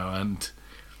garage now, and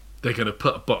they're going to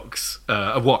put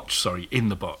a watch, in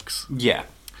the box. Yeah.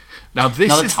 Now this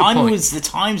Now the is time the point. was the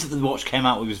times that the watch came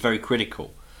out was very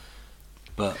critical.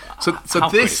 But So how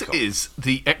this critical? is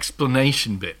the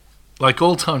explanation bit. Like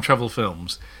all time travel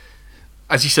films,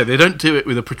 as you said, they don't do it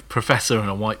with a professor and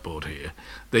a whiteboard here.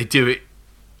 They do it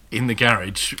in the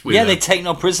garage. With they take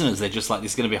no prisoners. They're just like,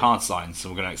 this is going to be hard science,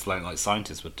 and we're going to explain it like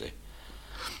scientists would do.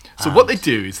 So what they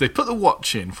do is they put the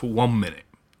watch in for 1 minute,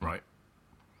 right?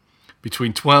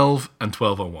 Between 12 and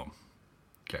 12:01.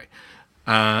 Okay.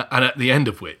 And at the end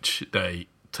of which they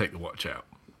take the watch out.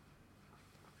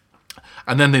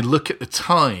 And then they look at the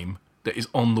time that is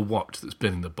on the watch that's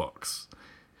been in the box.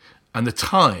 And the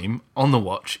time on the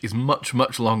watch is much,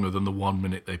 much longer than the 1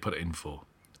 minute they put it in for.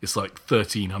 It's like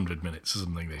 1,300 minutes or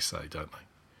something they say, don't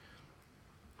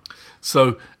they?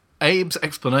 So Abe's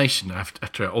explanation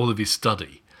after all of his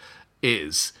study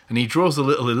is, and he draws a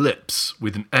little ellipse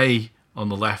with an A on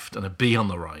the left and a B on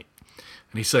the right.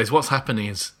 And he says what's happening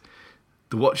is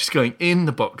the watch is going in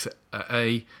the box at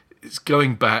A, it's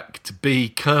going back to B,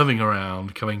 curving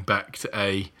around, coming back to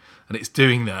A, and it's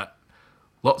doing that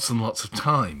lots and lots of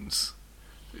times.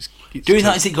 It's Doing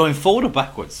that, is it going forward or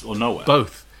backwards or nowhere?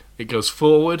 both. It goes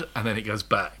forward and then it goes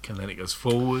back and then it goes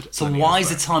forward. So and then it why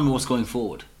goes is the back. timer what's going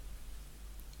forward?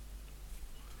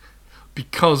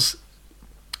 Because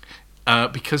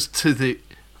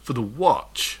for the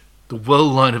watch, the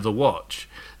world line of the watch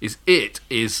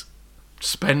is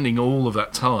spending all of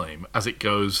that time as it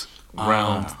goes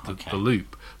round the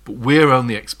loop, but we're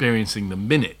only experiencing the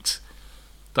minute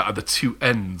that are the two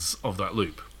ends of that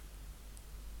loop.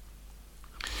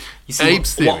 You see,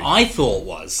 Abe's what theory. I thought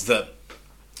was that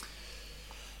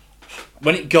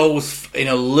when it goes in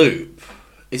a loop,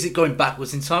 is it going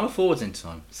backwards in time or forwards in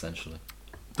time, essentially?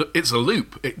 It's a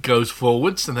loop. It goes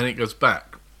forwards and then it goes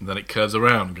back, and then it curves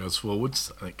around and goes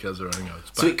forwards, and it curves around and goes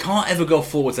back. So it can't ever go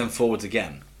forwards and forwards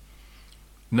again.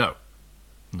 No.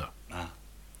 Ah.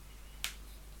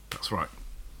 That's right.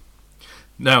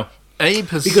 Now, Abe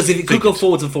has Because if it could go figured-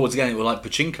 forwards and forwards again, it would like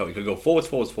pachinko. It could go forwards,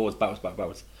 backwards,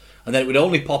 backwards. And then it would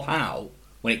only pop out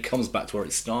when it comes back to where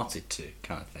it started to,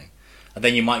 kind of thing. And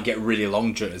then you might get really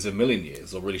long journeys of a million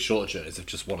years, or really short journeys of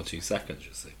just 1 or 2 seconds,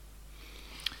 you see.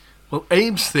 Well,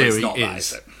 Abe's But theory it's not that,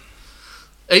 is is it?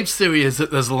 Abe's theory is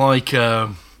that there's like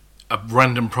a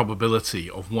random probability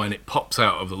of when it pops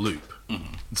out of the loop.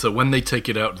 Mm-hmm. So when they take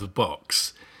it out of the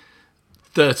box,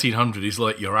 1,300 is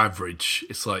like your average.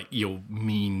 It's like your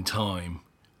mean time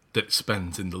that it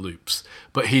spends in the loops.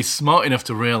 But he's smart enough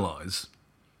to realise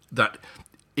that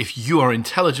if you are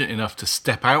intelligent enough to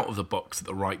step out of the box at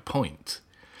the right point,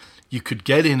 you could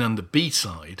get in on the B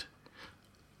side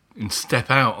and step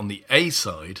out on the A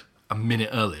side a minute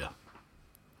earlier.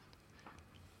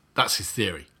 That's his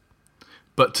theory.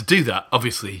 But to do that,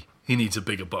 obviously, he needs a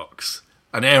bigger box.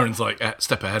 And Aaron's like a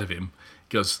step ahead of him.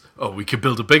 He goes, oh, we could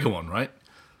build a bigger one, right?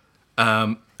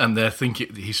 And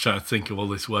he's trying to think of all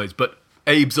these ways. But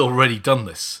Abe's already done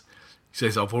this. He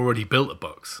says, I've already built a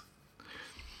box.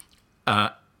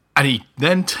 And he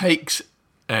then takes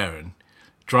Aaron,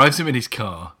 drives him in his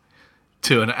car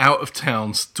to an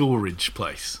out-of-town storage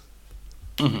place.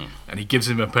 Mm-hmm. And he gives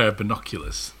him a pair of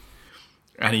binoculars.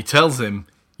 And he tells him,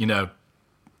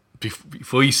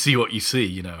 before you see what you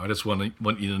see, I just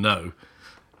want you to know,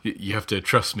 you have to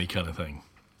trust me, kind of thing.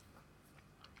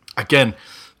 Again,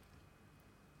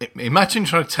 imagine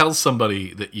trying to tell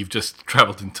somebody that you've just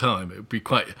travelled in time. It would be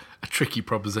quite a tricky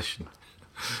proposition.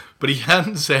 But he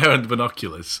hands Aaron the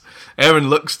binoculars. Aaron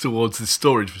looks towards the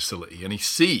storage facility and he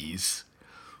sees,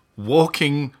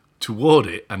 walking toward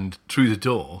it and through the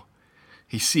door,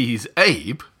 he sees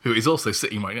Abe, who is also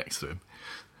sitting right next to him,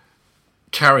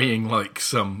 carrying like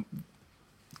some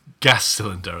gas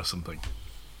cylinder or something.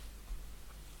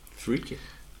 Freaky.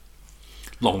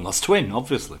 Long lost twin,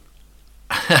 obviously.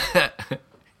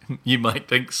 You might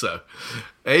think so.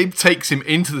 Abe takes him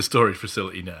into the storage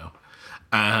facility now,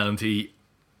 and he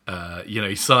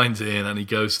signs in and he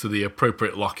goes to the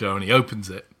appropriate locker and he opens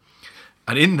it,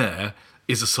 and in there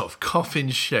is a sort of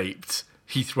coffin-shaped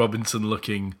Heath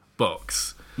Robinson-looking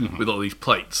box with all these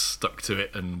plates stuck to it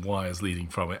and wires leading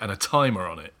from it and a timer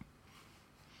on it.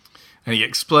 And he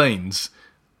explains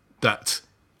that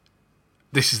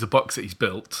this is the box that he's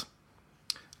built,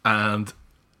 and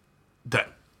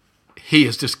that he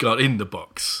has just got in the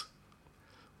box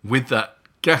with that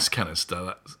gas canister,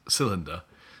 that cylinder,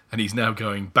 and he's now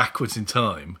going backwards in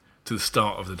time to the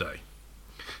start of the day.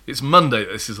 It's Monday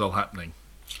that this is all happening.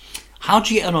 How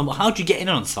do you get in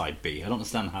on side B? I don't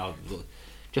understand how. Do you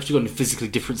have to go on a physically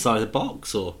different side of the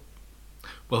box, or?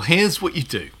 Well, here's what you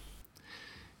do.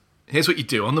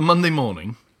 On the Monday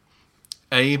morning,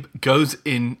 Abe goes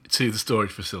into the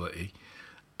storage facility,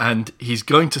 and he's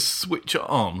going to switch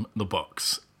on the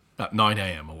box at 9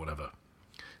 a.m. or whatever.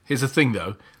 Here's the thing,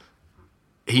 though.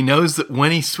 He knows that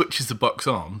when he switches the box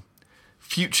on,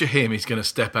 future him is going to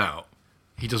step out.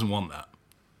 He doesn't want that.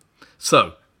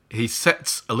 So he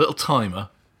sets a little timer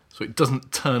so it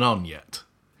doesn't turn on yet.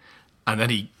 And then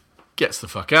he gets the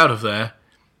fuck out of there,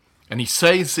 and he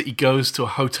says that he goes to a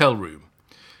hotel room.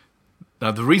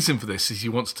 Now, the reason for this is he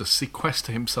wants to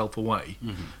sequester himself away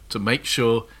to make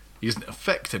sure he doesn't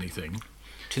affect anything.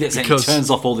 To the extent he turns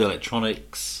off all the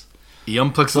electronics. He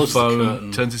unplugs the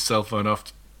phone, turns his cell phone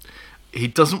off. He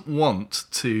doesn't want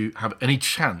to have any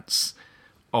chance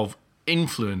of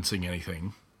influencing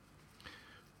anything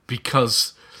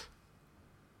because,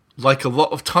 like a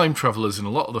lot of time travelers in a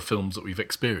lot of the films that we've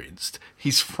experienced,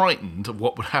 he's frightened of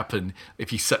what would happen if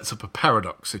he sets up a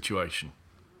paradox situation.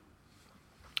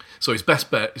 So his best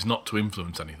bet is not to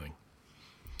influence anything.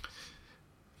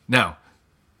 Now,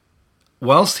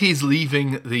 whilst he's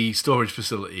leaving the storage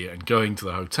facility and going to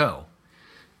the hotel,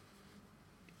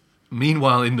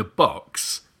 meanwhile in the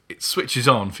box, it switches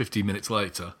on 15 minutes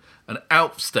later, and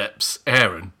out steps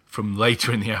Aaron from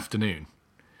later in the afternoon.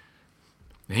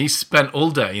 He's spent all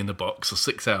day in the box, or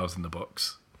 6 hours in the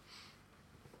box.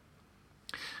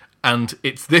 And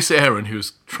it's this Aaron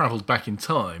who's travelled back in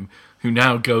time who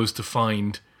now goes to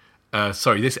find...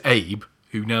 this Abe,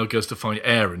 who now goes to find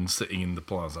Aaron sitting in the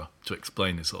plaza to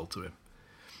explain this all to him,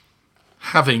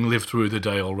 having lived through the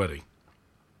day already.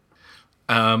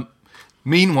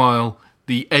 Meanwhile,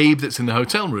 the Abe that's in the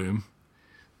hotel room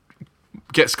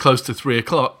gets close to 3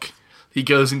 o'clock. He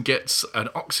goes and gets an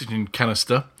oxygen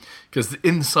canister, because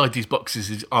inside these boxes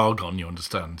is argon, you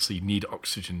understand, so you need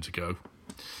oxygen to go,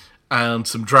 and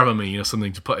some Dramamine or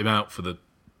something to put him out for the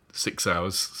 6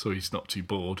 hours, so he's not too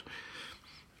bored.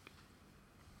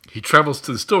 He travels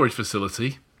to the storage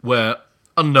facility, where,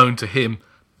 unknown to him,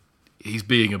 he's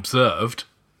being observed,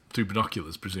 through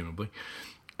binoculars, presumably,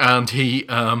 and he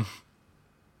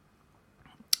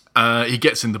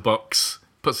gets in the box,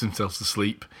 puts himself to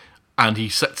sleep, and he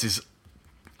sets his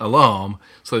alarm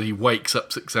so that he wakes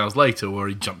up 6 hours later, where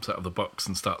he jumps out of the box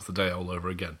and starts the day all over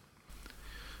again.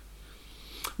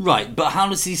 Right, but how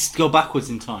does he go backwards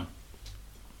in time?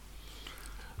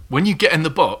 When you get in the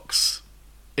box,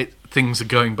 things are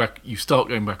going back. You start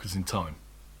going backwards in time.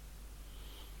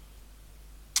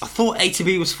 I thought A to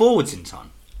B was forwards in time.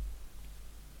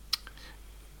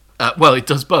 Well, it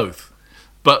does both.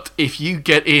 But if you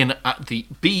get in at the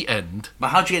B end... But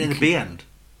how do you get in the B end?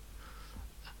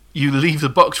 You leave the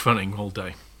box running all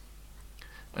day.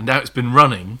 And now it's been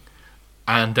running,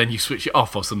 and then you switch it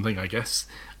off or something, I guess.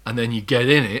 And then you get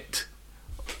in it,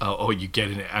 or you get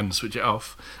in it and switch it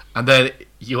off. And then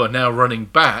you are now running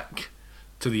back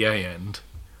to the A end,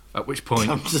 at which point...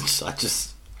 I'm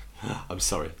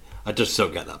sorry. I just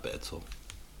don't get that bit at all.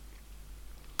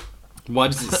 Why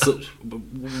does it such...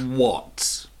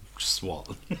 What? Just what?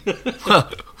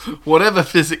 Well, whatever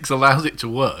physics allows it to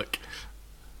work,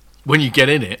 when you get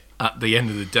in it, at the end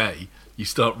of the day, you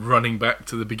start running back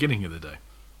to the beginning of the day.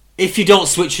 If you don't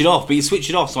switch it off, but you switch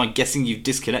it off, so I'm guessing you've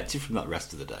disconnected from that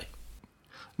rest of the day.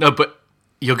 No, but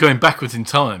you're going backwards in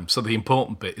time, so the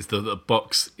important bit is that the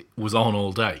box was on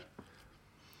all day.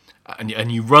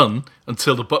 And you run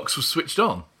until the box was switched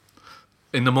on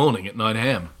in the morning at 9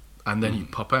 a.m, and then you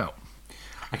pop out.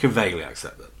 I can vaguely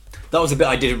accept that. That was a bit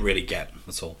I didn't really get,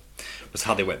 that's all. Was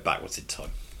how they went backwards in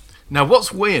time. Now,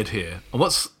 what's weird here, and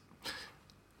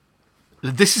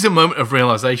this is a moment of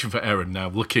realisation for Aaron now,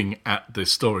 looking at the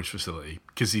storage facility,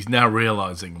 because he's now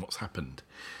realising what's happened.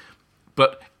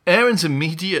 But Aaron's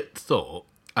immediate thought,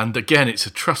 and again, it's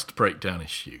a trust breakdown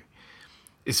issue,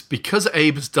 is because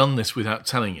Abe has done this without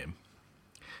telling him.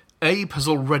 Abe has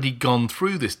already gone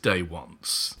through this day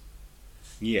once.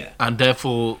 Yeah. And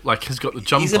therefore, has got the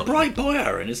jump on. He's a bright boy,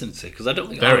 Aaron, isn't he? Because I don't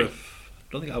think I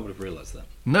would have realised that.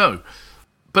 No.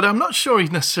 But I'm not sure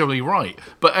he's necessarily right.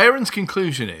 But Aaron's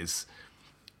conclusion is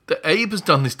that Abe has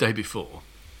done this day before,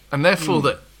 and therefore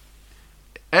that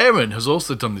Aaron has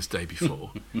also done this day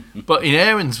before. But in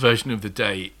Aaron's version of the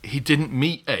day, he didn't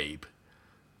meet Abe.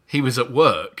 He was at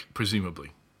work, presumably.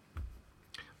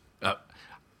 I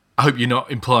hope you're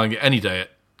not implying that any day at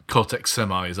Cortex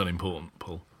Semi is unimportant,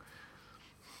 Paul.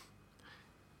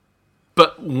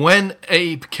 But when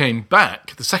Abe came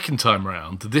back the second time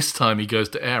round, this time he goes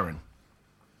to Aaron.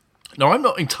 Now, I'm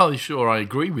not entirely sure I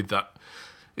agree with that.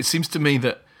 It seems to me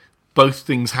that both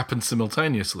things happen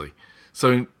simultaneously.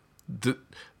 So the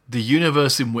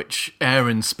universe in which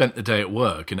Aaron spent the day at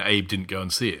work and Abe didn't go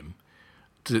and see him,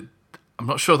 I'm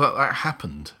not sure that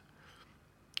happened.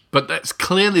 But that's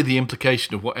clearly the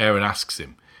implication of what Aaron asks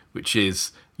him, which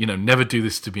is, never do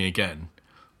this to me again,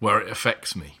 where it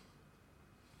affects me.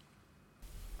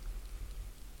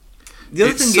 The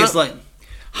other thing is,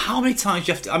 how many times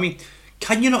do you have to... I mean,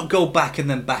 can you not go back and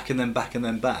then back and then back and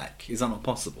then back? Is that not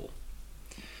possible?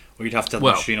 Or you'd have to have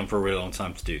the machine on for a really long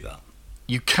time to do that.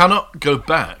 You cannot go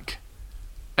back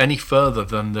any further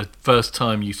than the first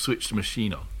time you switched the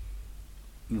machine on.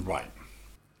 Right.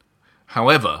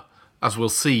 However, as we'll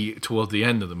see toward the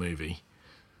end of the movie,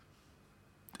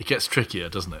 it gets trickier,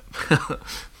 doesn't it?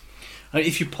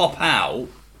 If you pop out,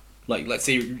 let's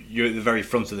say you're at the very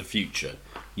front of the future,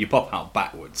 you pop out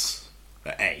backwards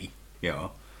at A,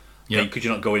 then could you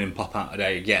not go in and pop out at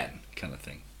A again, kind of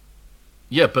thing?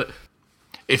 Yeah, but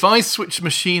if I switch the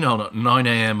machine on at 9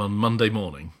 a.m. on Monday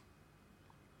morning,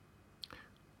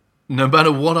 no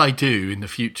matter what I do in the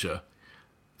future,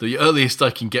 the earliest I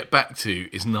can get back to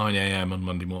is 9 a.m. on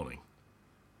Monday morning.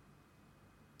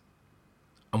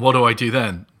 And what do I do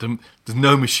then? There's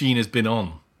no machine has been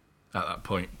on at that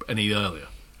point any earlier.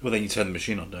 Well, then you turn the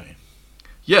machine on, don't you?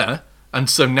 Yeah, and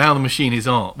so now the machine is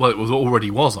on. Well, it already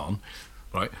was on,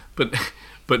 right? But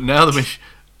now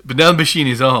the machine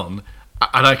is on,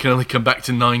 and I can only come back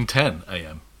to 9:10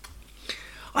 a.m.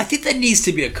 I think there needs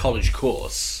to be a college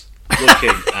course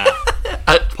looking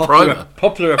at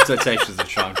popular representations of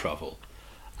time travel,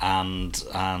 and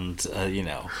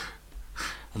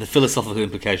the philosophical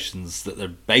implications that they're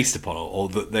based upon, or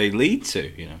that they lead to.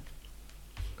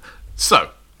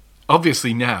 So,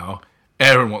 obviously now,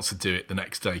 Aaron wants to do it the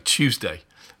next day, Tuesday.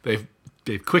 They've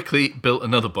quickly built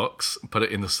another box and put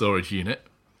it in the storage unit.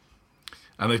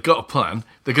 And they've got a plan.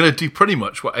 They're going to do pretty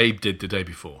much what Abe did the day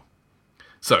before.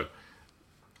 So,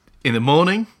 in the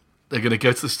morning, they're going to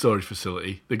go to the storage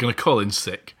facility. They're going to call in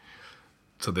sick,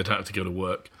 so they don't have to go to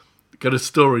work. Go to the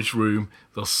storage room.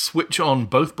 They'll switch on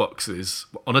both boxes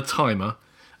on a timer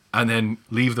and then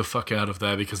leave the fuck out of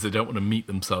there because they don't want to meet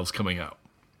themselves coming out.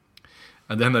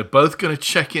 And then they're both going to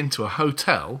check into a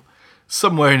hotel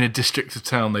somewhere in a district of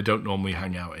town they don't normally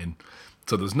hang out in.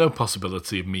 So there's no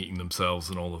possibility of meeting themselves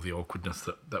and all of the awkwardness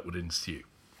that would ensue.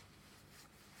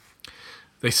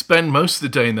 They spend most of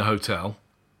the day in the hotel,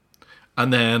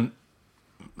 and then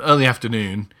early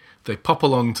afternoon they pop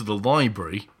along to the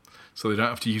library so they don't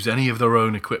have to use any of their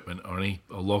own equipment or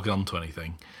log on to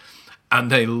anything.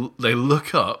 And they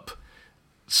look up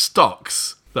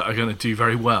stocks that are going to do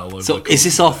very well. So is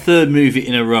this our third movie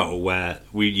in a row where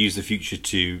we use the future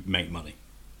to make money?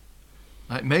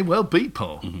 It may well be,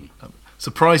 Paul. Mm-hmm. I'm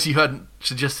surprised you hadn't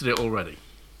suggested it already.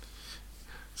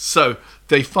 So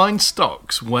they find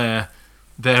stocks where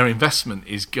their investment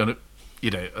is going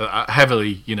to,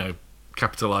 heavily,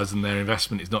 capitalised, and their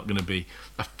investment is not going to be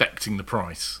affecting the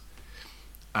price.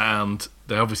 And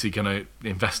they're obviously going to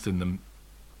invest in them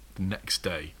the next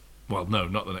day. Well, no,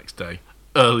 not the next day.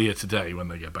 Earlier today when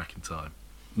they get back in time.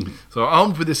 Mm-hmm. So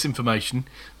armed with this information,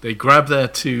 they grab their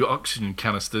 2 oxygen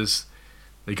canisters.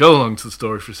 They go along to the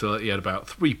storage facility at about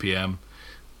 3 p.m.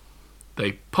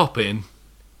 They pop in,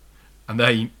 and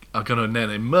they are going to then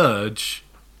emerge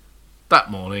that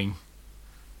morning,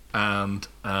 and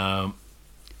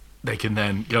they can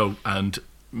then go and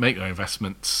make their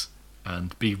investments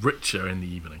and be richer in the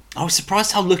evening. I was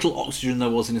surprised how little oxygen there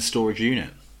was in a storage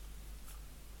unit.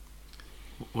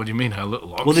 What do you mean, how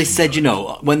little oxygen? Well, they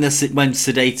said, when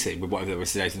sedating, with whatever they were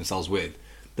sedating themselves with,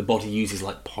 the body uses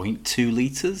 0.2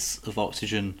 litres of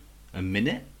oxygen a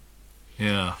minute.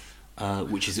 Yeah.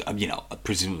 Which is,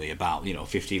 presumably about,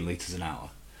 15 litres an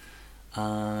hour.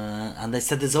 And they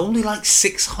said there's only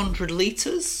 600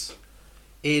 litres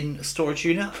in a storage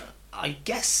unit. I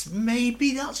guess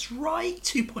maybe that's right.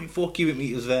 2.4 cubic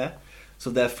metres there. So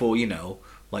therefore,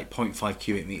 0.5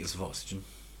 cubic metres of oxygen.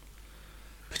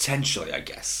 Potentially, I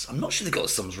guess. I'm not sure they got the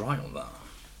sums right on that.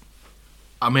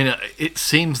 I mean, it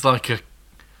seems like a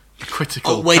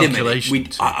critical calculation.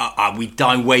 Wait a minute. We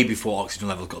died way before oxygen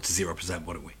levels got to 0%,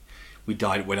 wouldn't we? We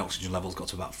died when oxygen levels got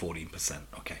to about 14%.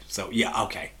 Okay, so yeah,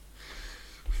 okay.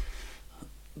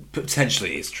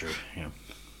 Potentially it's true, yeah.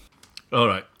 All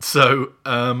right, so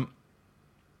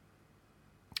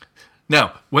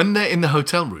now, when they're in the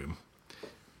hotel room,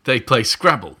 they play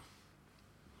Scrabble.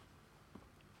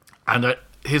 And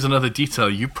here's another detail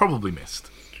you probably missed.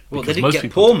 Well, they Because didn't most get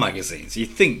people porn magazines.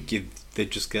 You'd think they'd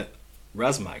just get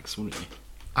Razmags, wouldn't you?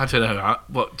 I don't know.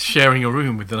 What, sharing a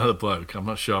room with another bloke? I'm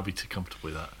not sure I'd be too comfortable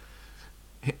with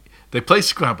that. They play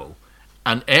Scrabble,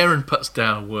 and Aaron puts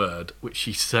down a word which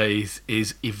she says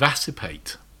is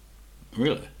evacipate.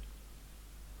 Really?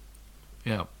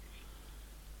 Yeah.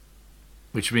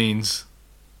 Which means...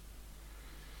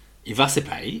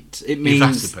 Evacipate? It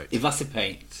means... Evacipate.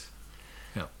 Evacipate.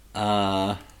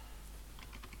 Yeah.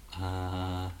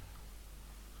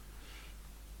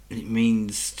 It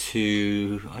means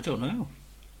to... I don't know.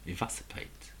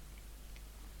 Evacipate.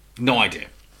 No idea.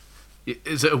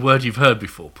 Is it a word you've heard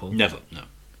before, Paul? Never, no.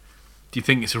 Do you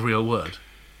think it's a real word?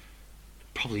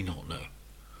 Probably not, no.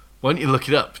 Why don't you look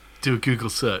it up? Do a Google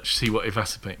search, see what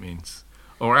evacipate means.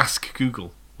 Or ask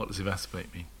Google, what does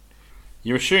evacipate mean?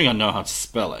 You're assuming I know how to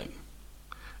spell it.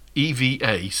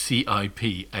 Evacipate.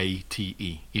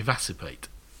 Evacipate.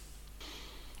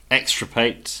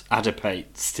 Extirpate,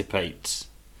 adipate, stipate,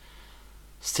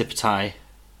 stipati,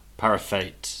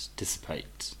 paraphate,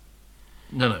 dissipate,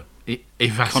 No.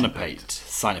 Evacipate. conipate,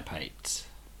 sinipate.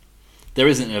 There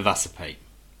isn't an evacipate.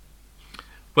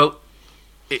 Well,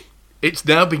 it's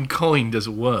now been coined as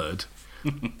a word.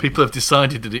 People have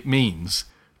decided that it means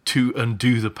to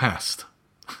undo the past.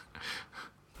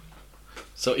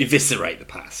 So eviscerate the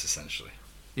past, essentially.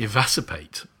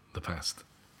 Evacipate the past.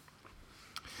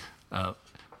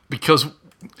 Because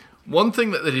one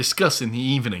thing that they discuss in the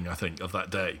evening, I think, of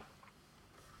that day,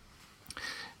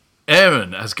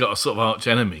 Aaron has got a sort of arch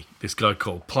enemy, this guy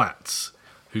called Platts,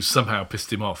 who's somehow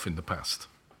pissed him off in the past.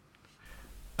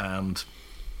 And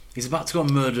He's about to go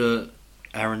and murder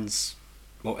Abe's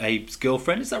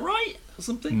girlfriend, is that right? Or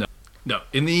something? no,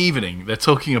 in the evening, they're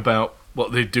talking about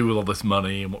what they'd do with all this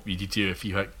money and what would you do if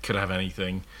you could have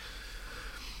anything.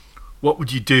 What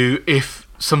would you do if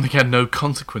something had no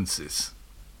consequences?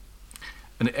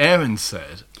 And Aaron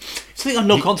said... Something had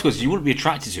no consequences, you wouldn't be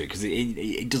attracted to it because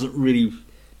it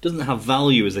doesn't have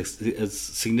value as a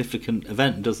significant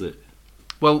event, does it?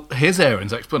 Well, here's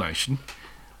Aaron's explanation.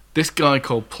 This guy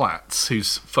called Platts,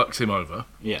 who's fucks him over,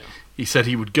 Yeah. he said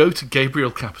he would go to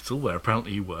Gabriel Capital, where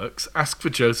apparently he works, ask for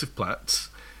Joseph Platts,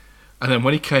 and then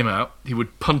when he came out, he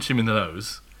would punch him in the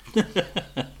nose.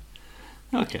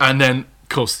 Okay. And then, of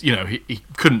course, you know, he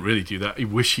couldn't really do that. He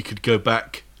wished he could go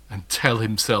back and tell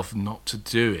himself not to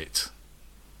do it.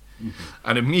 Mm-hmm.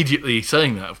 And immediately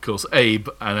saying that, of course, Abe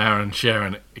and Aaron share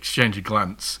an exchange a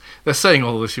glance. They're saying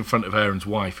all this in front of Aaron's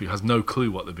wife, who has no clue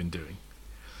what they've been doing.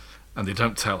 And they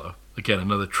don't tell her. Again,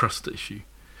 another trust issue.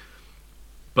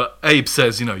 But Abe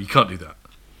says, you know, you can't do that.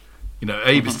 You know,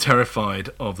 Abe is terrified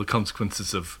of the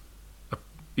consequences of,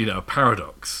 a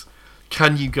paradox.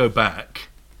 Can you go back?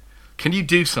 Can you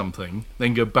do something,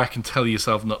 then go back and tell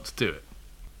yourself not to do it?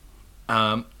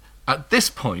 At this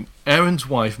point, Aaron's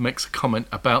wife makes a comment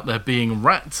about there being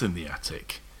rats in the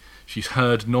attic. She's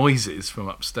heard noises from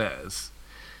upstairs.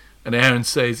 And Aaron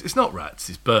says, it's not rats,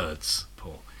 it's birds,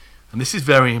 Paul. And this is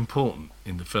very important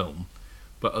in the film,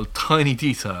 but a tiny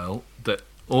detail that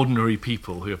ordinary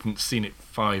people who haven't seen it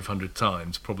 500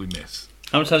 times probably miss.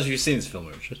 How many times have you seen this film,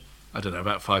 Richard? I don't know,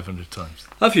 about 500 times.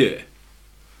 Have you?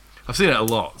 I've seen it a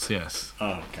lot, yes.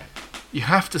 Oh, okay. You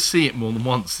have to see it more than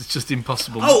once. It's just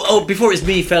impossible. Oh, before it's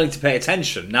me failing to pay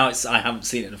attention. Now I haven't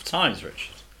seen it enough times,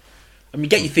 Richard. I mean,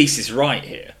 get your thesis right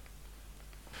here.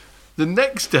 The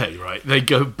next day, right, they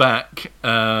go back.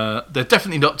 They're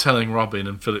definitely not telling Robin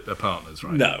and Philip their partners,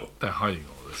 right? No. They're hiding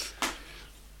all this.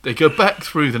 They go back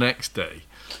through the next day.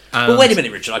 But wait a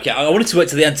minute, Richard. Okay, I wanted to wait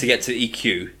till the end to get to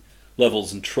EQ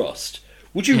levels and trust.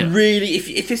 Would you really,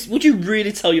 would you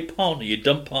really tell your partner, your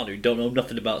dumb partner who don't know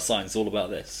nothing about science, all about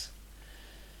this?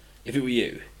 If it were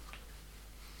you,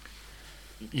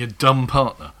 your dumb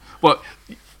partner. What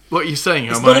are you saying?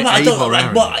 it's Am not I about. Abe or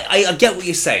Aaron? I get what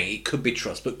you're saying. It could be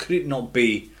trust, but could it not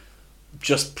be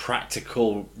just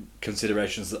practical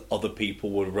considerations that other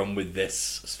people would run with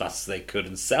this as fast as they could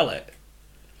and sell it?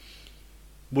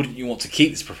 Wouldn't you want to keep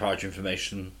this proprietary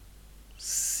information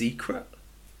secret?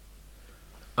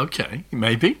 Okay,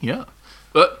 maybe, yeah.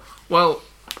 But, well,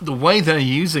 the way they're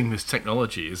using this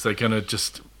technology is they're going to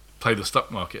just play the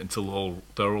stock market until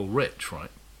they're all rich, right?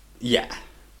 Yeah.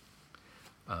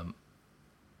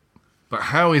 But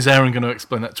how is Aaron going to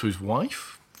explain that to his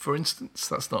wife, for instance?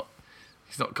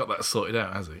 He's not got that sorted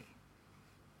out, has he?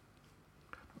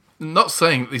 I'm not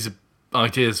saying that these are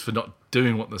ideas for not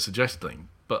doing what they're suggesting,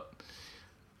 but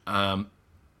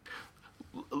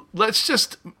let's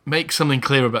just make something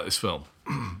clear about this film.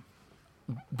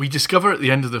 We discover at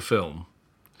the end of the film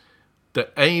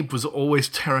that Abe was always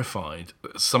terrified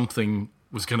that something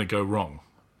was going to go wrong.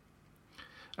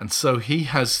 And so he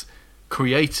has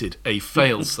created a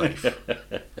failsafe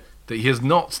that he has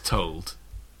not told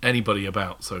anybody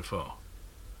about so far.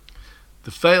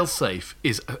 The failsafe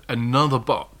is another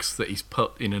box that he's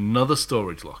put in another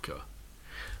storage locker.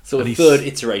 So And a he's- third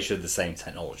iteration of the same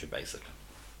technology, basically.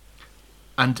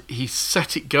 And he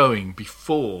set it going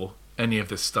before any of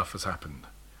this stuff has happened.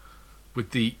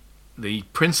 With the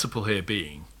principle here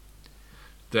being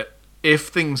that if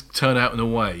things turn out in a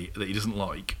way that he doesn't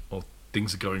like, or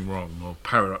things are going wrong, or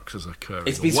paradoxes are occurring,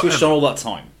 It's or been switched whatever, on all that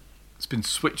time. it's been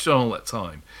switched on all that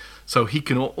time. So he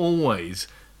can always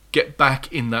get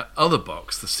back in that other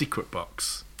box, the secret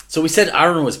box. So we said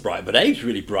Aaron was bright, but Abe's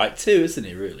really bright too, isn't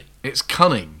he, really? It's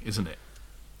cunning, isn't it?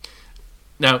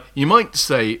 Now, you might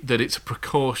say that it's a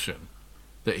precaution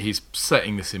that he's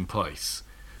setting this in place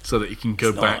so that he can go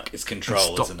It's not. back It's control,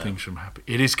 and stop isn't it? things from happening.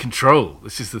 It is control.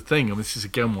 This is the thing, and this is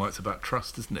again why it's about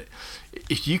trust, isn't it?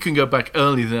 If you can go back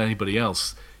earlier than anybody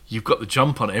else, you've got the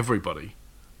jump on everybody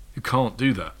who can't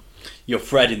do that. You're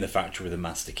Fred in the factory with a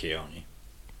master key, aren't you?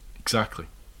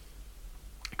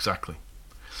 Exactly.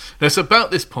 Now, it's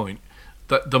about this point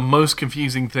that the most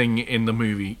confusing thing in the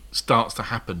movie starts to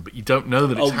happen, but you don't know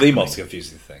that it's The happening. most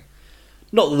confusing thing.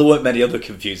 Not that there weren't many other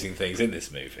confusing things in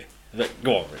this movie.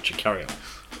 Go on, Richard, carry on.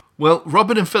 Well,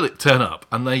 Robin and Philip turn up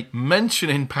and they mention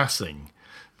in passing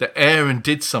that Aaron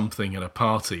did something at a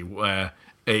party where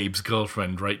Abe's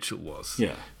girlfriend Rachel was.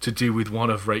 Yeah. To do with one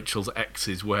of Rachel's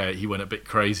exes where he went a bit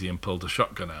crazy and pulled a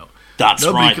shotgun out. That's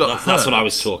Nobody right. got That's what hurt. I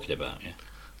was talking about, yeah.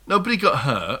 Nobody got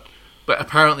hurt, but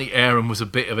apparently Aaron was a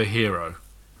bit of a hero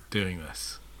doing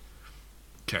this.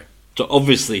 Okay. So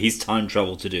obviously he's time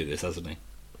travelled to do this, hasn't he?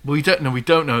 Well, we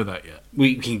don't know that yet.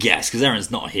 We can guess, because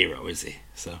Aaron's not a hero, is he?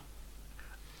 So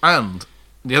And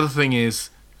the other thing is,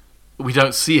 we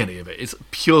don't see any of it. It's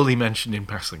purely mentioned in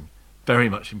passing. Very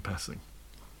much in passing.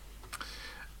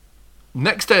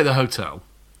 Next day at the hotel,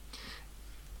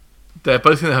 they're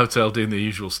both in the hotel doing the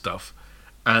usual stuff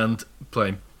and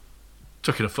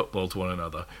chucking a football to one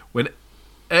another when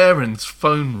Aaron's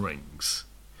phone rings,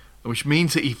 which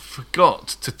means that he forgot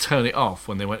to turn it off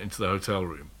when they went into the hotel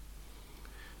room.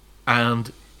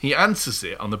 And he answers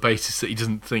it on the basis that he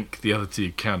doesn't think the other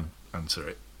two can answer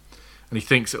it. And he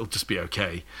thinks it'll just be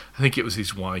okay. I think it was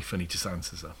his wife and he just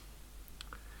answers her.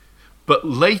 But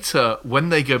later, when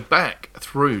they go back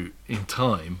through in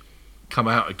time, come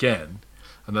out again,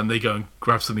 and then they go and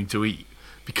grab something to eat,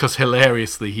 because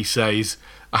hilariously he says,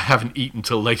 I haven't eaten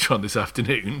till later on this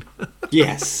afternoon.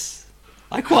 yes,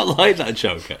 I quite like that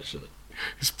joke, actually.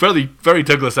 It's very, very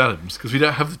Douglas Adams, because we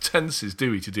don't have the tenses,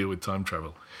 do we, to deal with time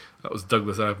travel. That was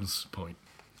Douglas Adams' point.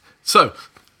 So,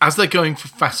 as they're going for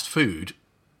fast food,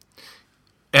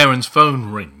 Aaron's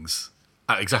phone rings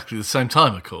at exactly the same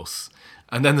time, of course.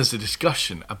 And then there's a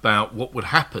discussion about what would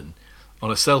happen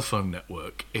on a cell phone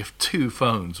network if two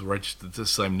phones were registered to the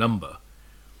same number.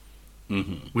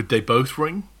 Mm-hmm. Would they both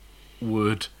ring?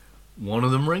 Would one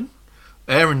of them ring?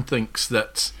 Aaron thinks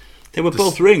that, They would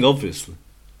both ring, obviously.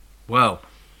 well,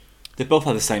 They both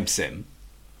have the same SIM.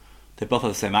 They both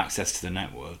have the same access to the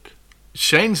network.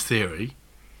 Aaron's theory,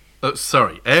 that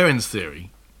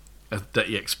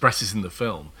he expresses in the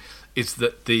film, is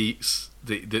that the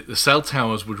cell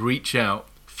towers would reach out,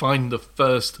 find the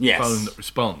first Yes. phone that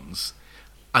responds,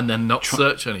 and then not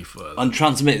search any further. And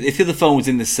transmit. If the other phone was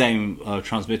in the same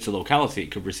transmitter locality,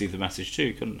 it could receive the message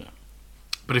too, couldn't it?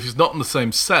 But if it's not on the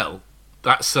same cell,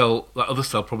 that other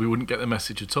cell probably wouldn't get the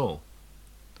message at all.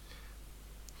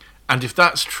 And if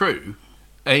that's true,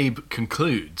 Abe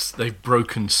concludes they've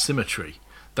broken symmetry.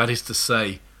 That is to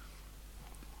say,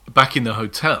 back in the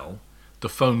hotel, the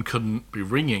phone couldn't be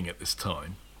ringing at this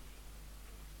time.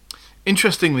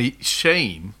 Interestingly,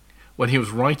 Shane, when he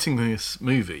was writing this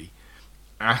movie,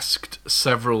 asked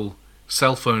several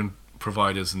cell phone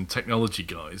providers and technology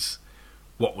guys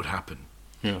what would happen.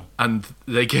 Yeah. And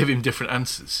they gave him different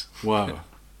answers. Wow.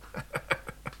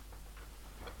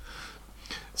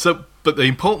 So, but the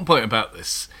important point about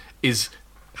this is,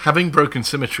 having broken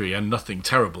symmetry and nothing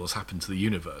terrible has happened to the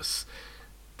universe,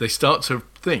 they start to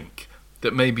think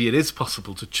that maybe it is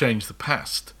possible to change the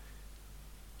past,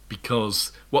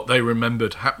 because what they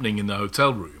remembered happening in the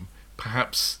hotel room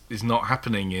perhaps is not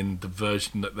happening in the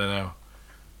version that they're now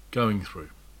going through.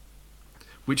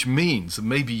 Which means that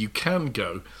maybe you can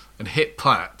go and hit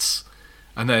Platts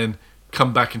and then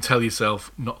come back and tell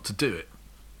yourself not to do it.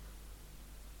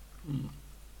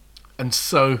 And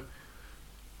so,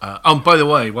 by the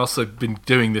way, whilst I've been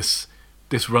doing this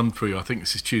run through, I think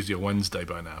this is Tuesday or Wednesday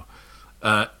by now,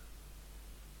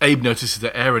 Abe notices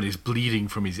that Aaron is bleeding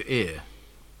from his ear,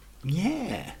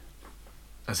 Yeah.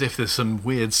 as if there's some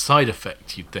weird side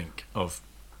effect, you'd think, of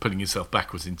putting yourself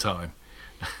backwards in time.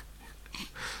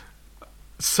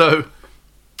 So,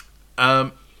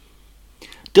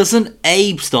 Doesn't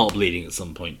Abe start bleeding at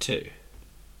some point too?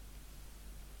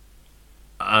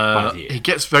 he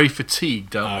gets very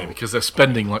fatigued, don't they? Oh. Because they're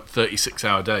spending like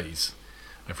 36-hour days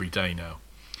every day now.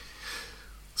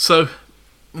 So,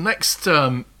 next,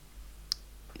 later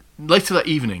that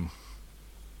evening,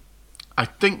 I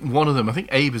think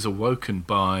Abe is awoken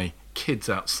by kids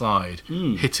outside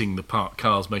hitting the parked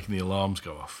cars, making the alarms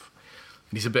go off.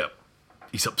 And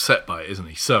he's upset by it, isn't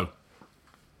he? So,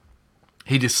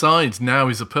 he decides now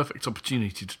is a perfect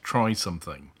opportunity to try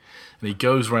something. And he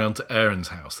goes round to Aaron's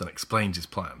house and explains his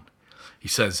plan. He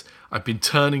says, I've been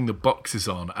turning the boxes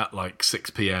on at like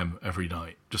 6 p.m. every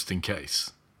night, just in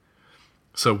case.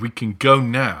 So we can go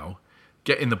now,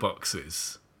 get in the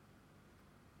boxes.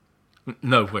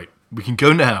 No, wait. We can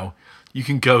go now. You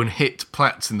can go and hit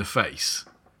Platts in the face.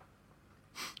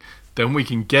 Then we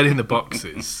can get in the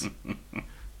boxes,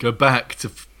 go back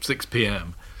to 6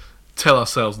 p.m., tell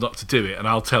ourselves not to do it, and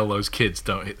I'll tell those kids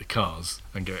don't hit the cars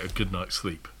and get a good night's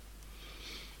sleep.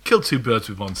 Kill two birds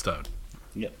with one stone.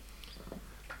 Yep.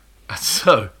 And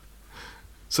so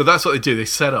that's what they do. They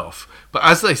set off. But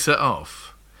as they set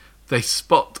off, they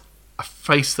spot a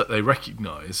face that they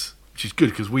recognise, which is good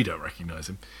because we don't recognise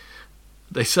him.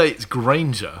 They say it's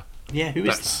Granger. Yeah, who is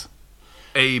That's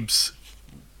Abe's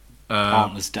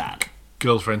partner's dad?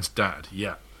 girlfriend's dad.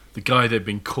 Yeah, the guy they've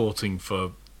been courting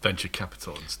for venture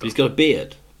capital and stuff. He's got a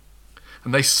beard.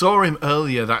 And they saw him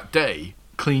earlier that day,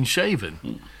 clean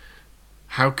shaven.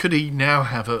 How could he now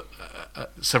have a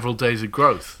several days of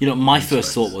growth? You know, my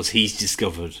first thought was he's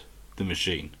discovered the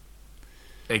machine.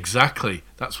 Exactly.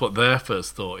 That's what their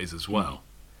first thought is as well.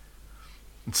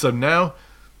 And so now,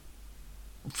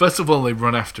 first of all, they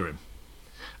run after him.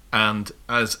 And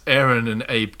as Aaron and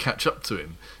Abe catch up to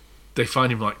him, they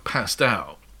find him like passed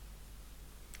out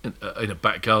in a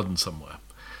back garden somewhere.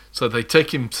 So they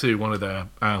take him to one of their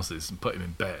houses and put him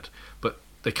in bed. But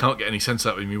they can't get any sense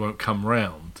out of him. He won't come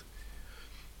round.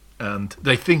 And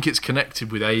they think it's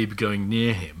connected with Abe going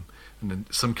near him and then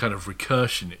some kind of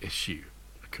recursion issue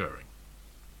occurring.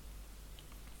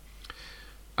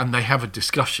 And they have a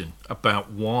discussion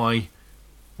about why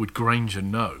would Granger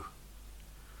know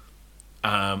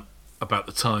about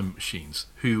the time machines.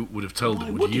 Who would have told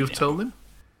him? Would you have told him?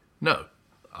 No,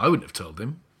 I wouldn't have told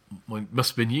him. Well, it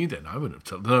must have been you then. I wouldn't have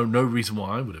told him. No reason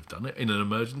why I would have done it. In an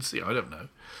emergency, I don't know.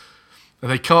 And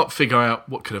they can't figure out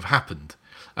what could have happened.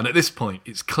 And at this point,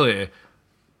 it's clear,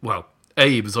 well,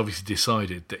 Abe has obviously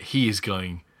decided that he is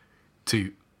going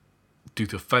to do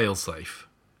the fail-safe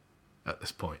at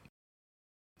this point.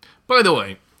 By the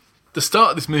way, the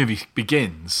start of this movie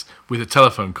begins with a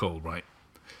telephone call, right?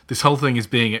 This whole thing is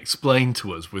being explained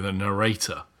to us with a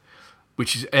narrator,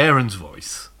 which is Aaron's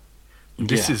voice. And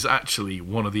this is actually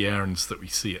one of the Aarons that we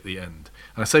see at the end.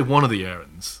 And I say one of the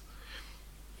Aarons.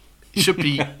 It should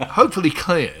be hopefully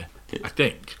clear, I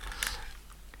think.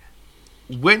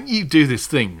 When you do this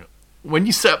thing, when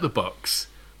you set up the box,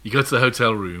 you go to the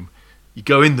hotel room, you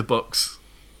go in the box,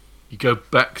 you go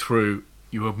back through,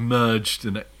 you are merged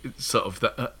in it, sort of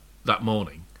that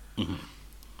morning. Mm-hmm.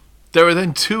 There are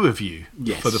then two of you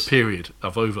for the period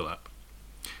of overlap.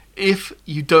 If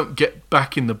you don't get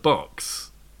back in the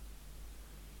box,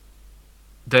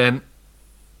 then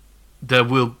there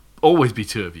will always be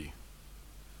two of you.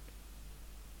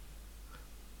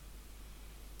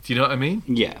 Do you know what I mean?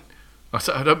 Yeah.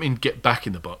 I don't mean get back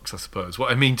in the box, I suppose. What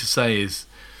I mean to say is,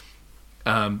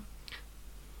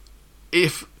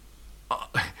 if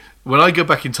when I go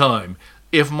back in time,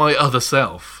 if my other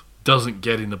self doesn't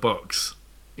get in the box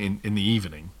in the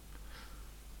evening,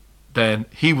 then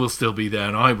he will still be there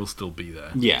and I will still be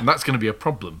there. Yeah. And that's going to be a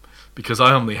problem because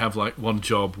I only have like one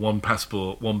job, one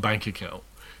passport, one bank account,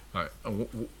 right,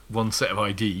 one set of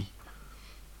ID.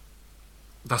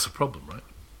 That's a problem, right?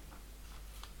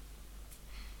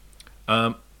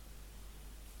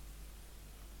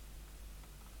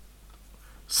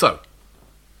 So,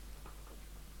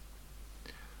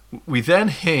 we then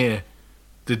hear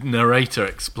the narrator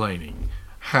explaining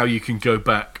how you can go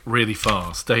back really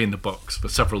far, stay in the box for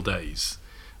several days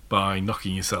by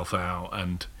knocking yourself out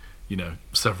and, you know,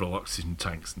 several oxygen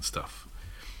tanks and stuff.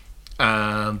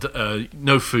 And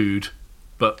no food,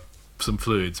 but some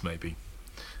fluids maybe.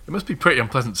 It must be pretty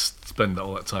unpleasant to spend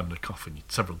all that time in a coffin,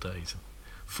 several days.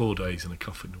 4 days in a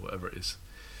coffin, whatever it is.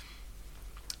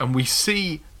 And we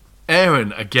see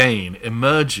Aaron again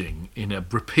emerging in a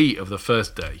repeat of the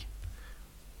first day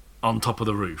on top of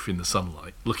the roof in the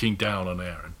sunlight, looking down on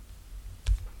Aaron.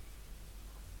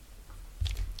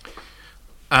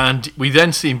 And we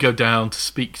then see him go down to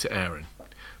speak to Aaron.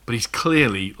 But he's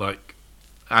clearly, like,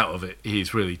 out of it.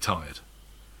 He's really tired.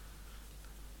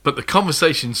 But the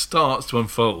conversation starts to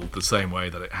unfold the same way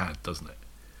that it had, doesn't it?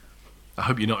 I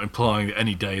hope you're not implying that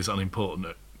any day is unimportant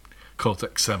at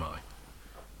Cortex Semi.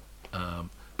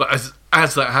 But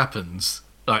as that happens,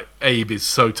 like, Abe is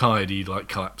so tired he like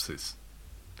collapses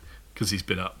because he's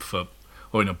been up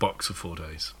in a box for 4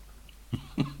 days.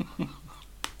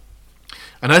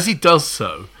 And as he does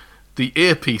so, the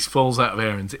earpiece falls out of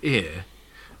Aaron's ear,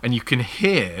 and you can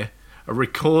hear a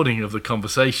recording of the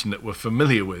conversation that we're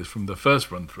familiar with from the first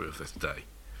run through of this day.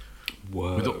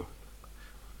 Whoa.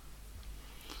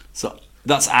 So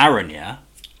that's Aaron, yeah?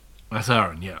 That's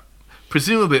Aaron, yeah.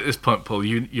 Presumably at this point, Paul,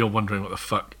 you're wondering what the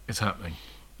fuck is happening.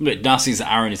 But Nas thinks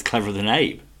that Aaron is cleverer than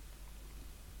Abe.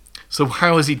 So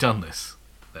how has he done this,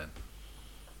 then?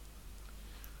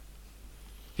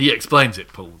 He explains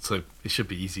it, Paul, so it should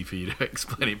be easy for you to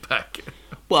explain it back.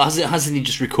 Well, hasn't he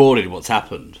just recorded what's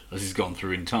happened as he's gone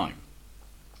through in time?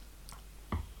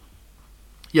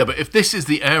 Yeah, but if this is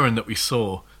the Aaron that we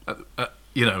saw at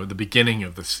the beginning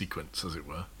of the sequence, as it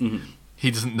were,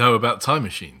 he doesn't know about time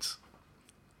machines.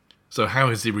 So how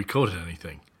has he recorded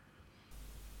anything?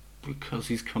 Because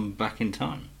he's come back in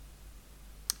time.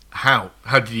 How?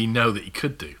 How did he know that he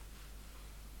could do?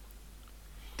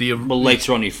 Well,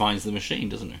 later on he finds the machine,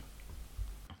 doesn't he?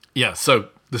 Yeah, so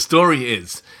the story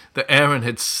is that Aaron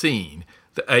had seen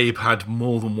that Abe had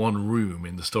more than one room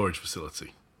in the storage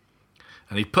facility.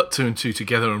 And he put 2 and 2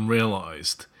 together and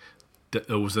realised that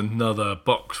there was another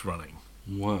box running.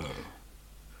 Whoa.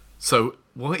 So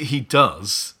what he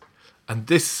does, and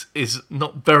this is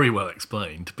not very well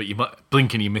explained, but you might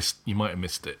have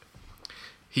missed it.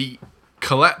 He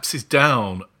collapses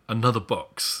down another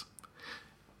box.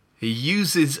 He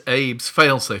uses Abe's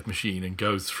failsafe machine and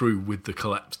goes through with the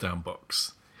collapsed down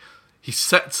box. He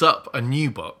sets up a new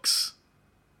box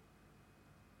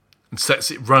and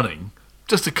sets it running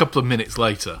just a couple of minutes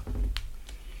later.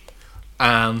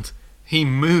 And he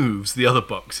moves the other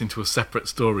box into a separate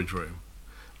storage room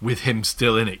with him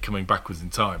still in it, coming backwards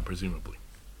in time, presumably.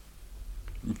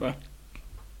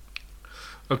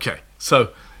 Okay, so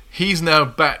he's now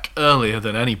back earlier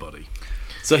than anybody.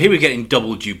 So here we're getting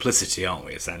double duplicity, aren't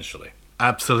we, essentially?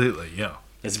 Absolutely, yeah.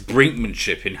 There's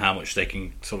brinkmanship in how much they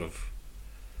can sort of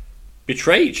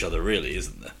betray each other, really,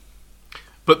 isn't there?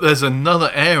 But there's another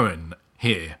Aaron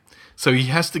here. So he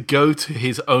has to go to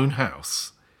his own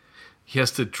house. He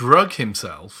has to drug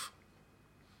himself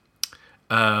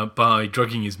by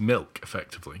drugging his milk,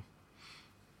 effectively.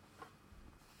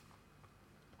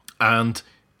 And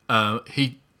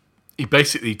he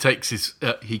basically takes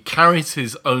he carries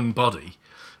his own body,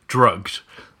 drugged,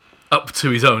 up to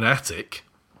his own attic,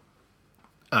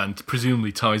 and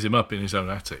presumably ties him up in his own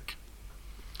attic.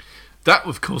 That,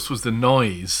 of course, was the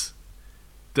noise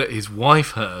that his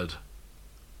wife heard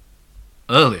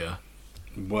earlier.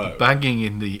 Whoa. Banging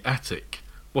in the attic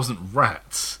wasn't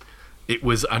rats. It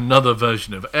was another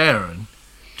version of Aaron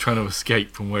trying to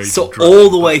escape from where he's So all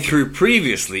the way through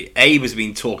previously, Abe has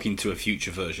been talking to a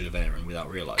future version of Aaron without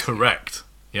realising. Correct.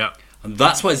 Yeah. And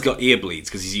that's why he's got ear bleeds,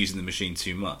 because he's using the machine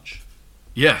too much.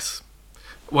 Yes.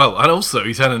 Well, and also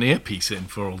he's had an earpiece in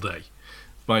for all day.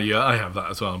 I have that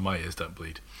as well, and my ears don't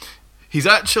bleed. He's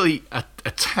actually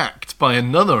attacked by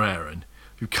another Aaron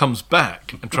who comes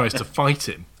back and tries to fight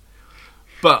him.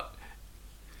 But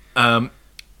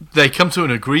they come to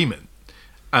an agreement,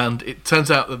 and it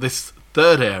turns out that this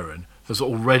third Aaron has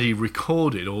already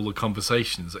recorded all the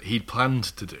conversations that he'd planned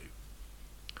to do.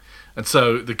 And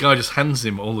so the guy just hands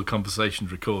him all the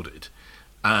conversations recorded,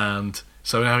 and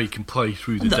so now he can play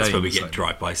through the day. That's where we get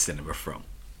drive-by cinema from.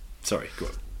 Sorry, go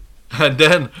on.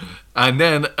 And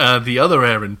then the other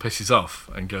Aaron pisses off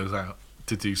and goes out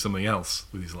to do something else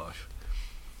with his life.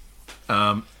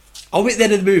 Are we at the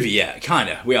end of the movie? Yeah, kind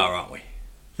of. We are, aren't we?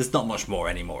 There's not much more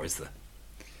anymore, is there?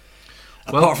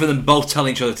 Apart from them both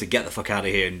telling each other to get the fuck out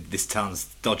of here, and this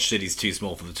town's Dodge City's too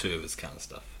small for the two of us, kind of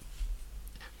stuff.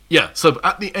 Yeah, so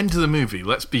at the end of the movie,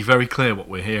 let's be very clear what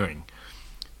we're hearing.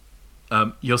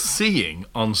 You're seeing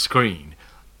on screen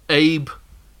Abe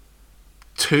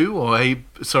 2, I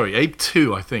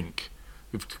think,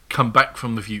 who've come back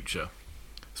from the future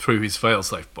through his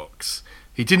failsafe box.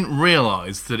 He didn't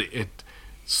realise that it had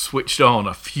switched on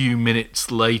a few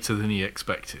minutes later than he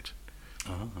expected.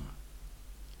 Oh.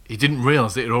 He didn't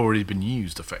realise it had already been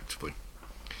used, effectively.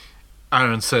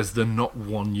 Aaron says they're not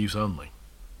one use only.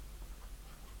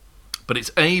 But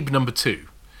it's Abe number 2.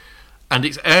 And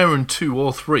it's Aaron 2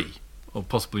 or 3, or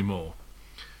possibly more.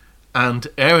 And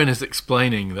Aaron is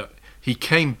explaining that he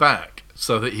came back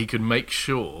so that he could make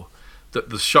sure that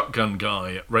the shotgun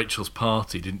guy at Rachel's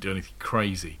party didn't do anything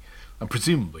crazy, and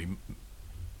presumably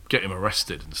get him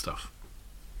arrested and stuff.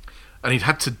 And he'd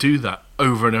had to do that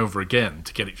over and over again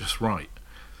to get it just right.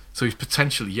 So he's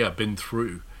potentially, been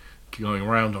through going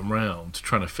round and round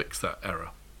trying to fix that error.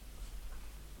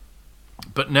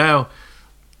 But now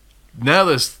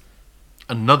there's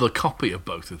another copy of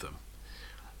both of them.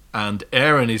 And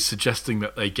Aaron is suggesting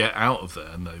that they get out of there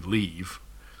and they leave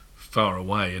far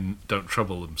away and don't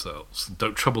trouble themselves,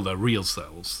 don't trouble their real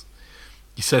selves.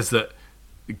 He says that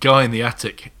the guy in the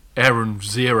attic, Aaron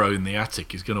Zero in the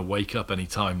attic, is going to wake up any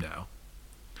time now.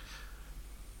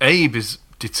 Abe is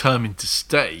determined to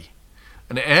stay,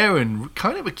 and Aaron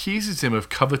kind of accuses him of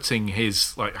coveting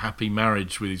his happy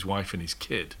marriage with his wife and his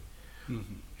kid.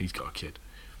 Mm-hmm. He's got a kid.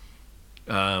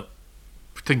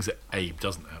 Things that Abe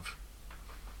doesn't have.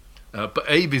 But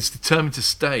Abe is determined to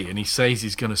stay, and he says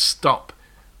he's going to stop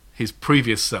his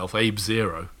previous self, Abe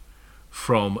Zero,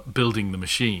 from building the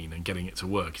machine and getting it to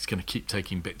work. He's going to keep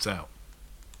taking bits out.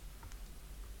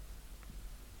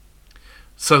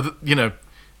 So,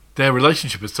 their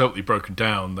relationship is totally broken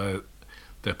down.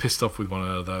 They're pissed off with one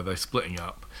another. They're splitting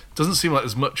up. Doesn't seem like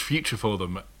there's much future for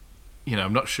them.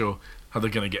 I'm not sure how they're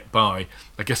going to get by.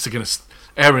 I guess they're going to...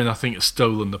 Aaron, I think, has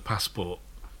stolen the passport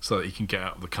so that he can get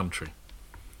out of the country.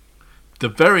 The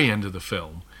very end of the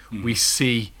film, we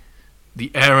see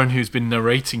the Aaron who's been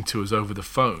narrating to us over the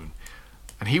phone,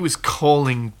 and he was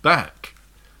calling back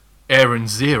Aaron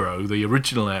Zero, the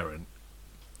original Aaron.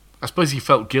 I suppose he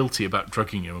felt guilty about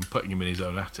drugging him and putting him in his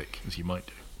own attic, as you might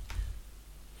do.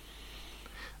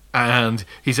 And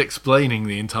he's explaining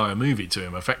the entire movie to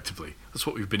him, effectively. That's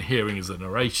what we've been hearing as the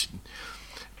narration.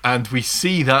 And we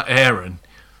see that Aaron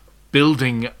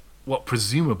building what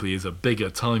presumably is a bigger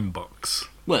time box.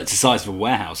 Well, it's the size of a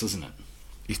warehouse, isn't it?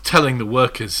 He's telling the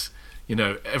workers,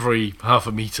 every half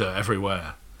a metre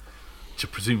everywhere, which are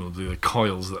presumably the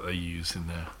coils that they use in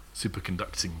their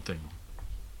superconducting thing.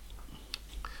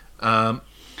 So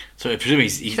I presume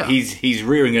he's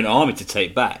rearing an army to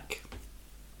take back.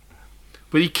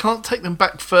 But he can't take them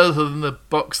back further than the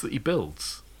box that he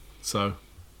builds. So...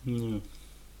 I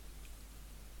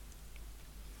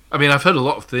mean, I've heard a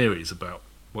lot of theories about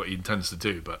what he intends to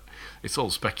do, but it's all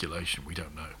speculation. We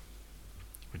don't know.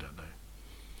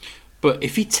 But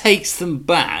if he takes them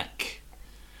back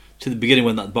to the beginning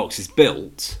when that box is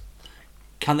built,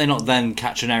 can they not then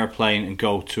catch an aeroplane and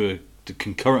go to the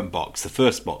concurrent box, the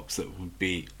first box that would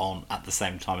be on at the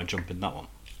same time, and jump in that one?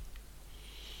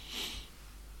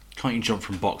 Can't you jump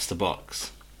from box to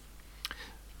box?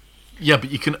 Yeah,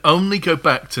 but you can only go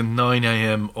back to 9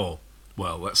 a.m. or,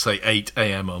 well, let's say 8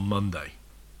 a.m. on Monday,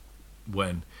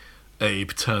 when Abe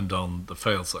turned on the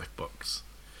failsafe box.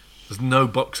 There's no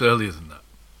box earlier than that.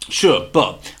 Sure,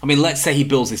 but, I mean, let's say he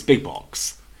builds this big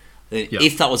box.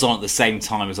 If that was on at the same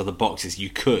time as other boxes, you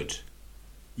could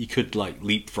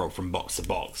leapfrog from box to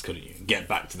box, couldn't you? Get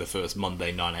back to the first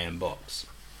Monday 9 a.m. box.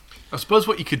 I suppose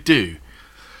what you could do,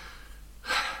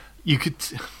 you could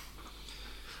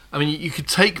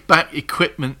take back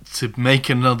equipment to make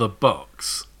another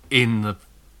box in the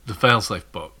failsafe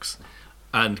box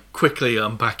and quickly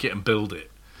unpack it and build it.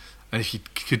 And if you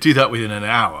could do that within an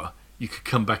hour, you could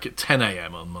come back at 10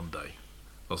 a.m. on Monday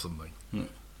or something.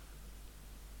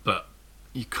 But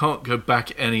you can't go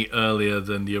back any earlier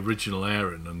than the original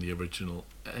Aaron and the original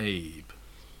Abe.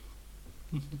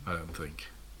 I don't think.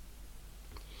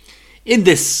 In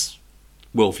this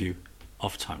worldview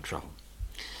of time travel.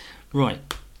 Right.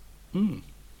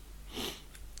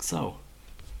 So,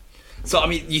 I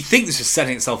mean, you think this is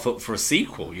setting itself up for a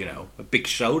sequel, a big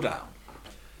showdown.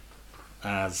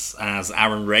 As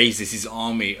Aaron raises his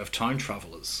army of time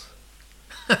travelers.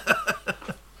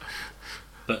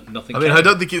 But nothing. I mean, I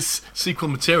don't think it's sequel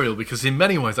material because in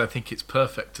many ways I think it's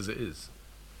perfect as it is.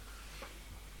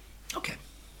 Okay.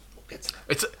 We'll get to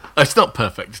that. It's not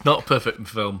perfect. It's not a perfect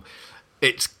film.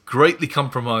 It's greatly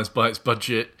compromised by its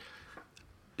budget.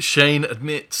 Shane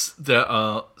admits there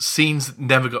are scenes that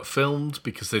never got filmed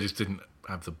because they just didn't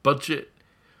have the budget.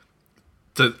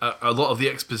 A lot of the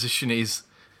exposition is...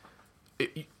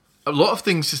 a lot of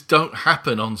things just don't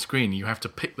happen on screen. You have to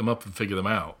pick them up and figure them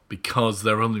out because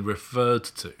they're only referred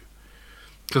to.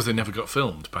 Because they never got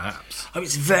filmed, perhaps. I mean,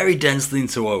 it's very densely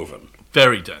interwoven.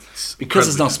 Very dense. Because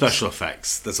there's no special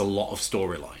effects, there's a lot of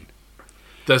storyline.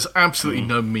 There's absolutely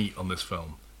no meat on this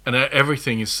film. And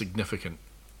everything is significant.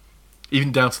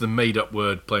 Even down to the made-up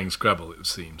word playing Scrabble, it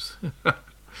seems.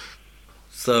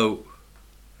 So,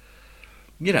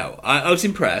 I was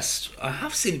impressed. I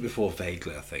have seen it before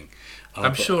vaguely, I think.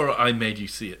 I'm sure I made you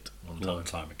see it a long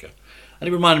time ago. And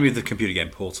it reminded me of the computer game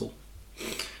Portal.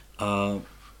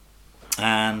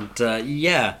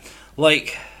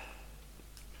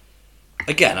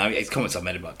 again, it's comments I've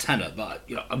made about Tenet, but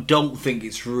I don't think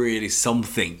it's really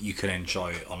something you can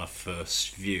enjoy on a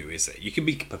first view, is it? You can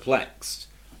be perplexed,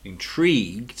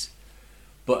 intrigued,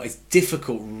 but it's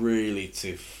difficult really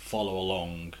to follow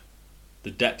along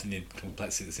the depth and the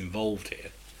complexity that's involved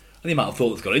here, and the amount of thought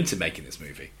that's gone into making this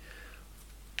movie,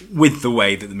 with the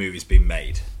way that the movie's been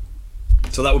made.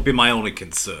 So that would be my only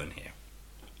concern here.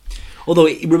 Although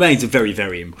it remains a very,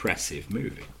 very impressive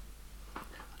movie.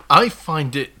 I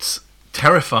find it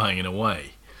terrifying in a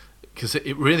way, because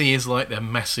it really is like they're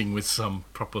messing with some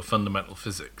proper fundamental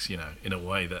physics, in a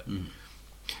way that...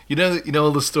 You know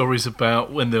all the stories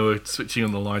about when they were switching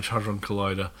on the Large Hadron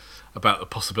Collider about the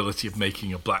possibility of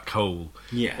making a black hole,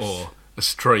 Yes. or a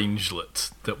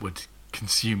strangelet that would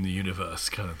consume the universe,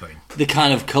 kind of thing. The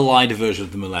kind of collider version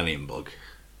of the Millennium Bug.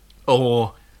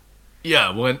 Or,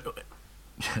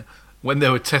 when they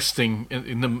were testing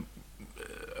in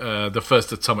the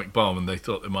first atomic bomb, and they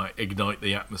thought they might ignite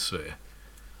the atmosphere,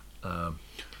 Or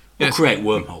create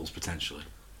wormholes, potentially.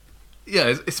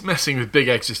 Yeah, it's messing with big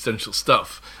existential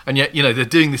stuff, and yet they're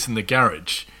doing this in the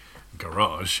garage.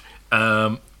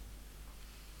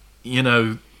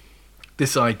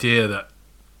 This idea that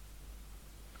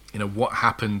what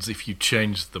happens if you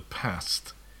change the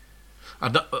past,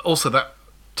 and also that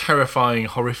terrifying,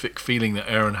 horrific feeling that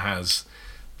Aaron has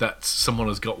that someone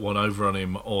has got one over on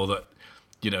him, or that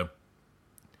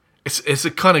it's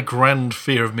a kind of grand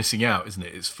fear of missing out, isn't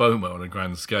it? It's FOMO on a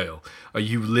grand scale.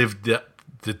 You lived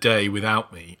the day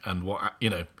without me, and what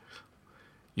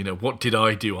what did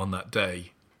I do on that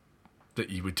day that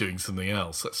you were doing something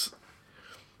else? It's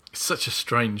such a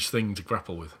strange thing to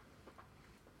grapple with.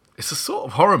 It's a sort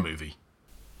of horror movie.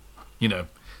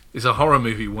 It's a horror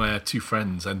movie where two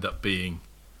friends end up being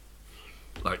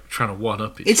like trying to one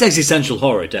up each other. It's existential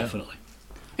horror, definitely.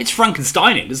 It's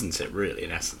Frankensteinian, isn't it, really,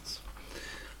 in essence?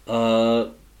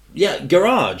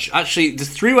 Garage. Actually, there's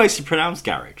three ways to pronounce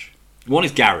garage. One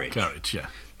is garage. Garage, yeah.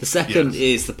 The second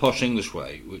is the posh English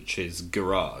way, which is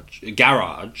garage.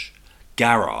 Garage.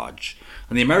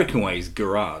 And the American way is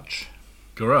garage.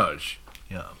 Garage,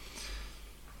 yeah.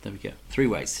 There we go. Three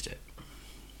ways to do it.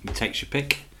 You take your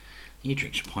pick, you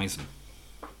drink your poison.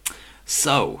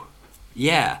 So,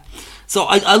 yeah. So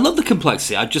I love the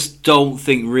complexity. I just don't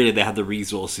think really they had the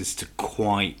resources to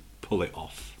quite pull it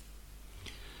off.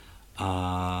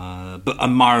 But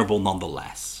admirable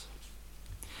nonetheless.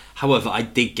 However, I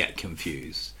did get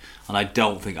confused, and I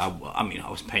don't think I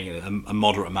was paying a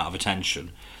moderate amount of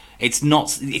attention. It's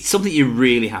something you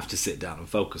really have to sit down and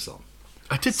focus on.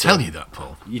 I did tell you that,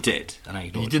 Paul. You did, and I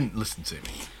ignored you didn't listen to me.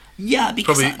 Yeah,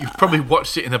 because You've probably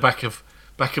watched it in the back of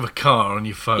a car on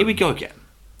your phone. Here we go again.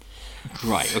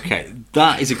 Right, okay.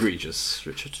 That is egregious,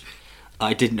 Richard.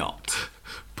 I did not.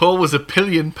 Paul was a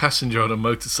pillion passenger on a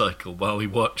motorcycle while he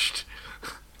watched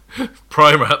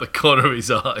Primer at the corner of his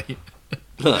eye.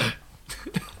 Look,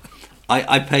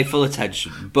 I pay full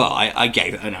attention, but I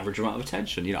gave it an average amount of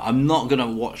attention. I'm not going to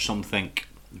watch something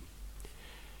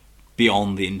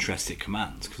beyond the interest it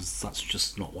commands, because that's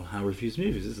just not how reviews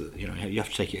movies, is it? You have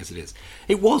to take it as it is.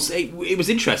 It was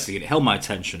interesting and it held my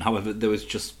attention. However, there was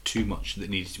just too much that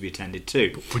needed to be attended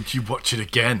to. Would you watch it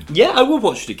again? Yeah, I would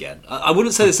watch it again. I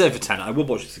wouldn't say the same for Tenet. I would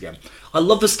watch it again. I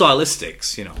love the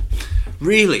stylistics.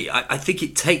 Really, I think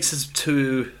it takes us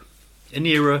to an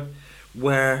era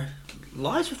where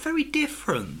lives were very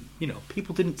different.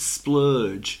 People didn't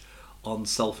splurge on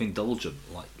self-indulgence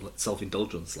like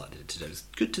they did today. It's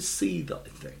good to see that, I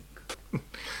think.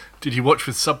 Did you watch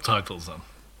with subtitles on?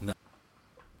 No.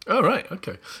 Oh, right,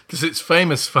 okay. Because it's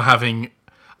famous for having...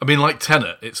 like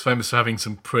Tenet, it's famous for having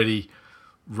some pretty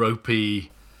ropey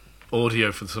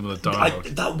audio for some of the dialogue.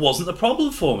 That wasn't the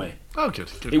problem for me. Oh, good.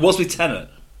 It was with Tenet.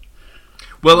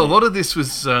 Well, a lot of this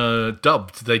was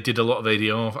dubbed. They did a lot of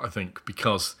ADR, I think,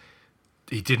 because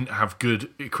he didn't have good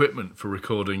equipment for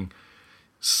recording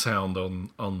sound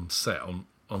on set, on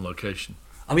location.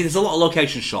 There's a lot of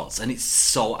location shots, and it's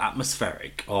so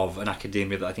atmospheric of an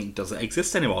academia that I think doesn't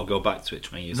exist anymore. I'll go back to it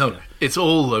 20 years ago. No, it's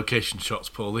all location shots,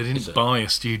 Paul. They didn't buy a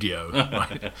studio.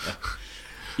 Right?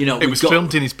 It was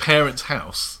filmed in his parents'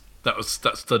 house. That's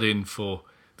stood in for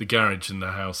the garage and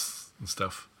the house and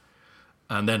stuff,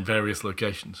 and then various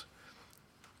locations.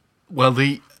 Well,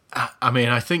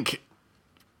 I think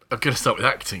I'm going to start with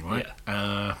acting, right?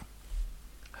 Yeah.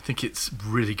 I think it's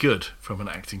really good from an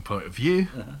acting point of view,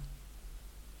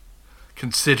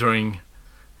 considering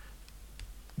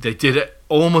they did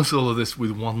almost all of this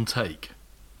with one take.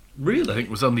 Really? I think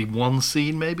it was only one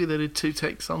scene, maybe they did 2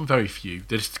 takes on, very few.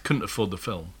 They just couldn't afford the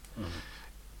film.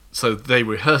 So they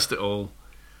rehearsed it all,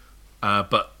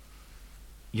 but,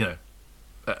 an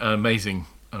amazing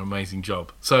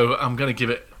job. So I'm going to give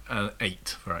it an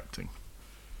 8 for acting.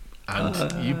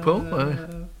 And you, Paul?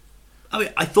 I mean,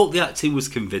 I thought the acting was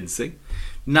convincing.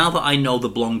 Now that I know the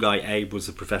blonde guy Abe was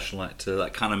a professional actor,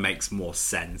 that kind of makes more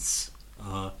sense.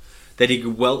 They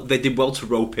did well. They did well to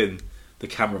rope in the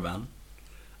cameraman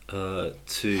to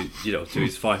do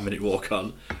his 5-minute walk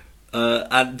on,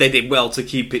 and they did well to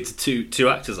keep it to two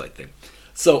actors. I think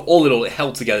so. All in all, it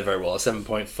held together very well. A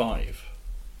 7.5.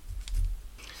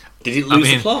 Did it lose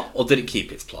the plot, or did it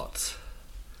keep its plot?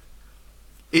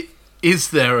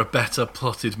 Is there a better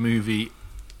plotted movie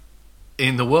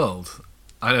in the world?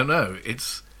 I don't know.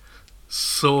 It's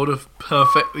sort of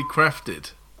perfectly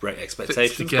crafted. Great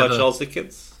Expectations by Charles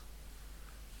Dickens.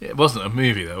 It wasn't a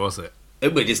movie, though, was it?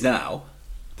 It is now.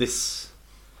 This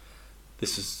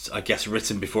was, I guess,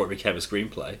 written before it became a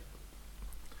screenplay.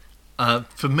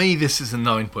 For me, this is a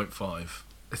 9.5.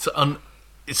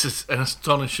 It's an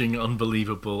astonishing,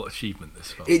 unbelievable achievement,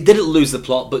 this film. It didn't lose the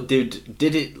plot, but did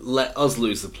it let us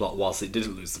lose the plot whilst it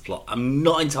didn't lose the plot? I'm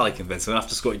not entirely convinced. I'm going to have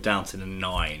to score it down to a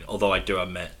 9, although I do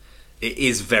admit it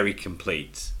is very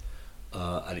complete,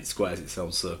 and it squares its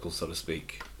own circle, so to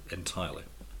speak, entirely.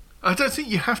 I don't think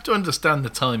you have to understand the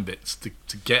time bits to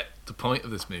get the point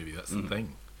of this movie. That's the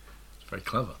thing. It's very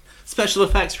clever. Special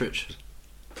effects, Richard.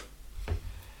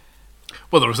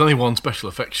 Well, there was only one special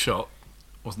effects shot,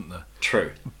 wasn't there?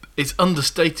 True. Its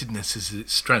understatedness is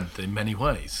its strength in many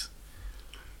ways.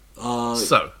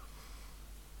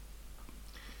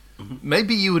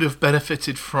 Maybe you would have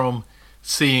benefited from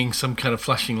seeing some kind of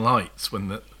flashing lights when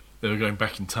they were going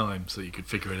back in time, so you could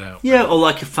figure it out. Yeah, or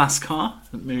like a fast car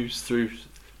that moves through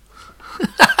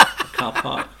a car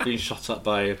park being shot at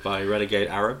by renegade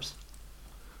Arabs.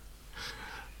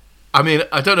 I mean,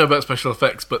 I don't know about special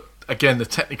effects, but again, the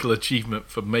technical achievement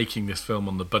for making this film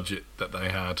on the budget that they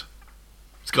had,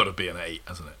 it's got to be an 8,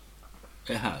 hasn't it?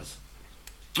 It has.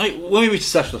 When we reach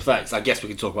special effects, I guess we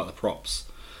can talk about the props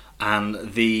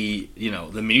and the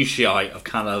minutiae of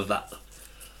kind of that.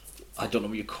 I don't know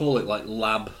what you call it, like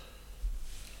lab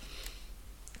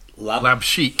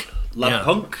chic,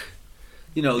 punk.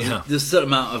 There's a certain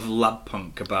amount of lab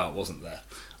punk about, wasn't there?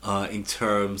 In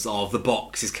terms of the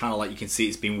box, is kind of like you can see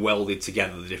it's been welded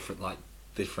together. The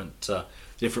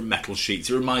different metal sheets.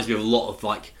 It reminds me of a lot of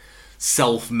like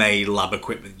self-made lab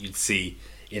equipment you'd see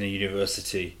in a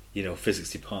university,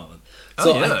 physics department.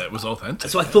 It was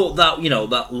authentic. So I thought that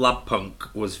that lab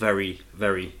punk was very,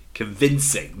 very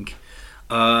convincing,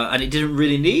 and it didn't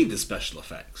really need the special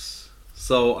effects.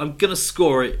 So I'm gonna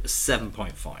score it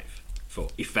 7.5 for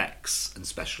effects and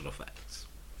special effects.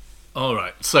 All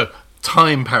right. So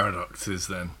time paradoxes,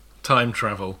 then time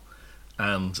travel,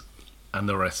 and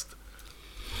the rest.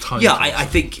 I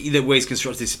think the way it's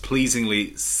constructed is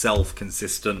pleasingly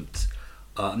self-consistent.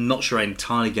 I'm not sure I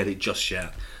entirely get it just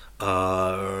yet.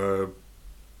 But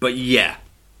yeah,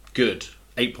 good.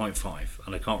 8.5.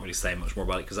 And I can't really say much more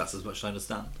about it because that's as much as I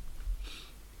understand.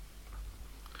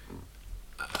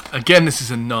 Again, this is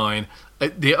a 9.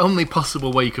 The only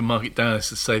possible way you can mark it down is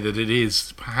to say that it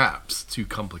is perhaps too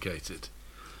complicated.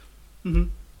 Mm-hmm.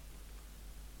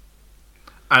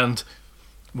 And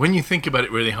when you think about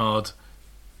it really hard,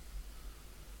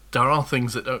 there are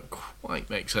things that don't quite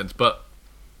make sense, but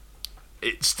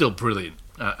it's still brilliant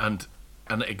and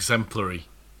an exemplary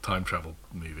time travel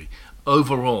movie.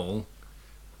 Overall,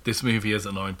 this movie is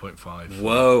a 9.5.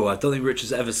 Whoa, I don't think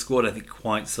Richard's ever scored anything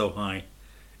quite so high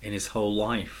in his whole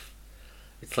life.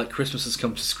 It's like Christmas has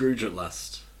come to Scrooge at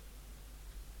last.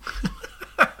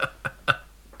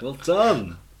 Well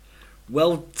done.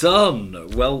 Well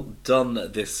done. Well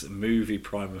done, this movie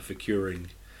primer for curing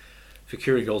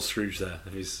old Scrooge there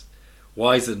of his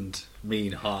wizened,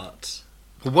 mean heart.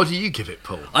 Well, what do you give it,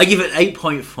 Paul? I give it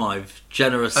 8.5.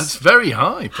 Generous. That's very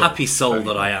high, Paul. Happy soul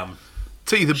that I am.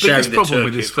 Tell you the biggest problem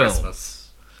with this film.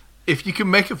 Christmas. If you can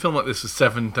make a film like this for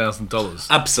 $7,000,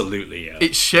 absolutely, yeah.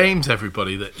 It shames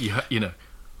everybody that you know.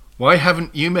 Why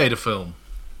haven't you made a film?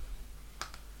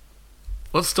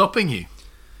 What's stopping you?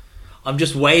 I'm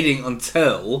just waiting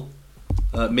until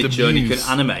Midjourney can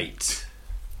animate.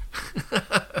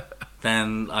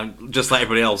 Then I'm just like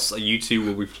everybody else. YouTube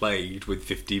will be played with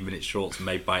 15-minute shorts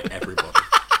made by everybody,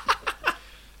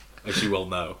 as you well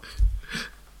know.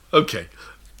 Okay,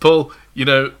 Paul.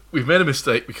 We've made a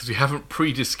mistake because we haven't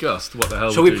pre-discussed what the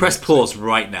hell. Shall we press pause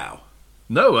right now?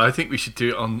 No, I think we should do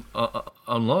it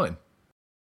online.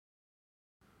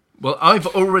 Well, I've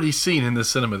already seen in the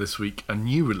cinema this week a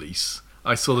new release.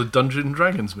 I saw the Dungeons and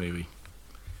Dragons movie,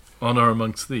 Honor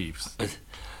Amongst Thieves.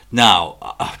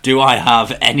 Now, do I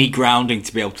have any grounding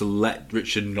to be able to let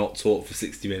Richard not talk for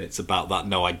 60 minutes about that?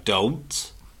 No, I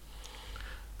don't.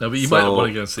 No, but you might not want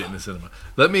to go and see it in the cinema.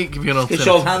 Let me give you an A alternative.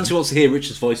 show of hands who wants to hear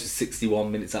Richard's voice for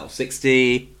 61 minutes out of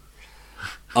 60.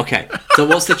 Okay, so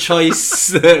what's the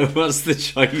choice? What's the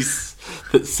choice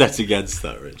that's set against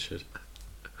that, Richard?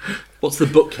 What's the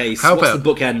bookcase? What's the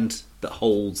bookend that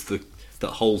holds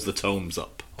the tomes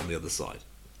up on the other side?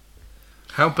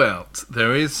 How about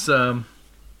there is a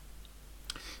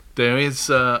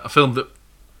film that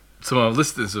some of our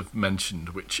listeners have mentioned,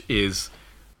 which is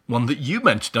one that you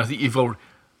mentioned. I think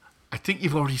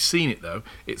you've already seen it though.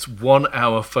 It's 1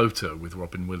 Hour Photo with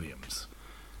Robin Williams.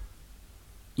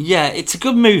 Yeah, it's a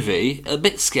good movie. A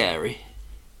bit scary.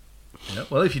 Yeah,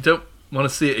 well, if you don't want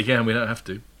to see it again, we don't have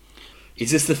to.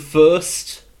 Is this the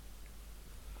first?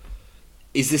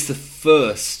 Dungeons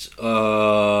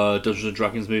and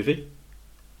Dragons movie?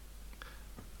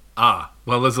 Ah,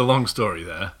 well, there's a long story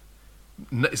there.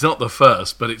 It's not the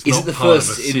first, but it's Is not it the part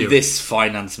first of a in series. this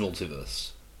finance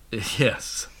multiverse?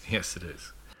 Yes, it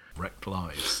is. Wrecked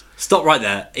Lives. Stop right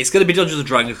there. It's going to be Dungeons and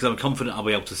Dragons because I'm confident I'll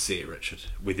be able to see it, Richard,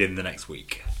 within the next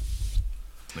week.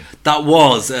 That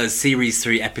was Series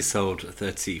 3, Episode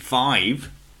 35.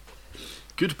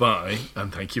 Goodbye,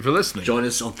 and thank you for listening. Join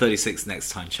us on 36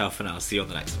 next time. Ciao for now. See you on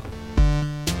the next one.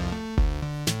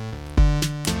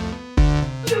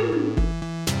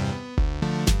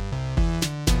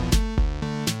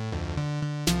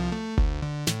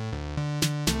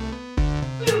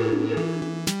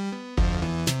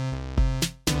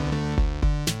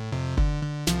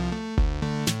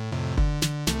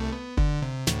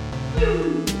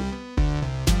 Woo!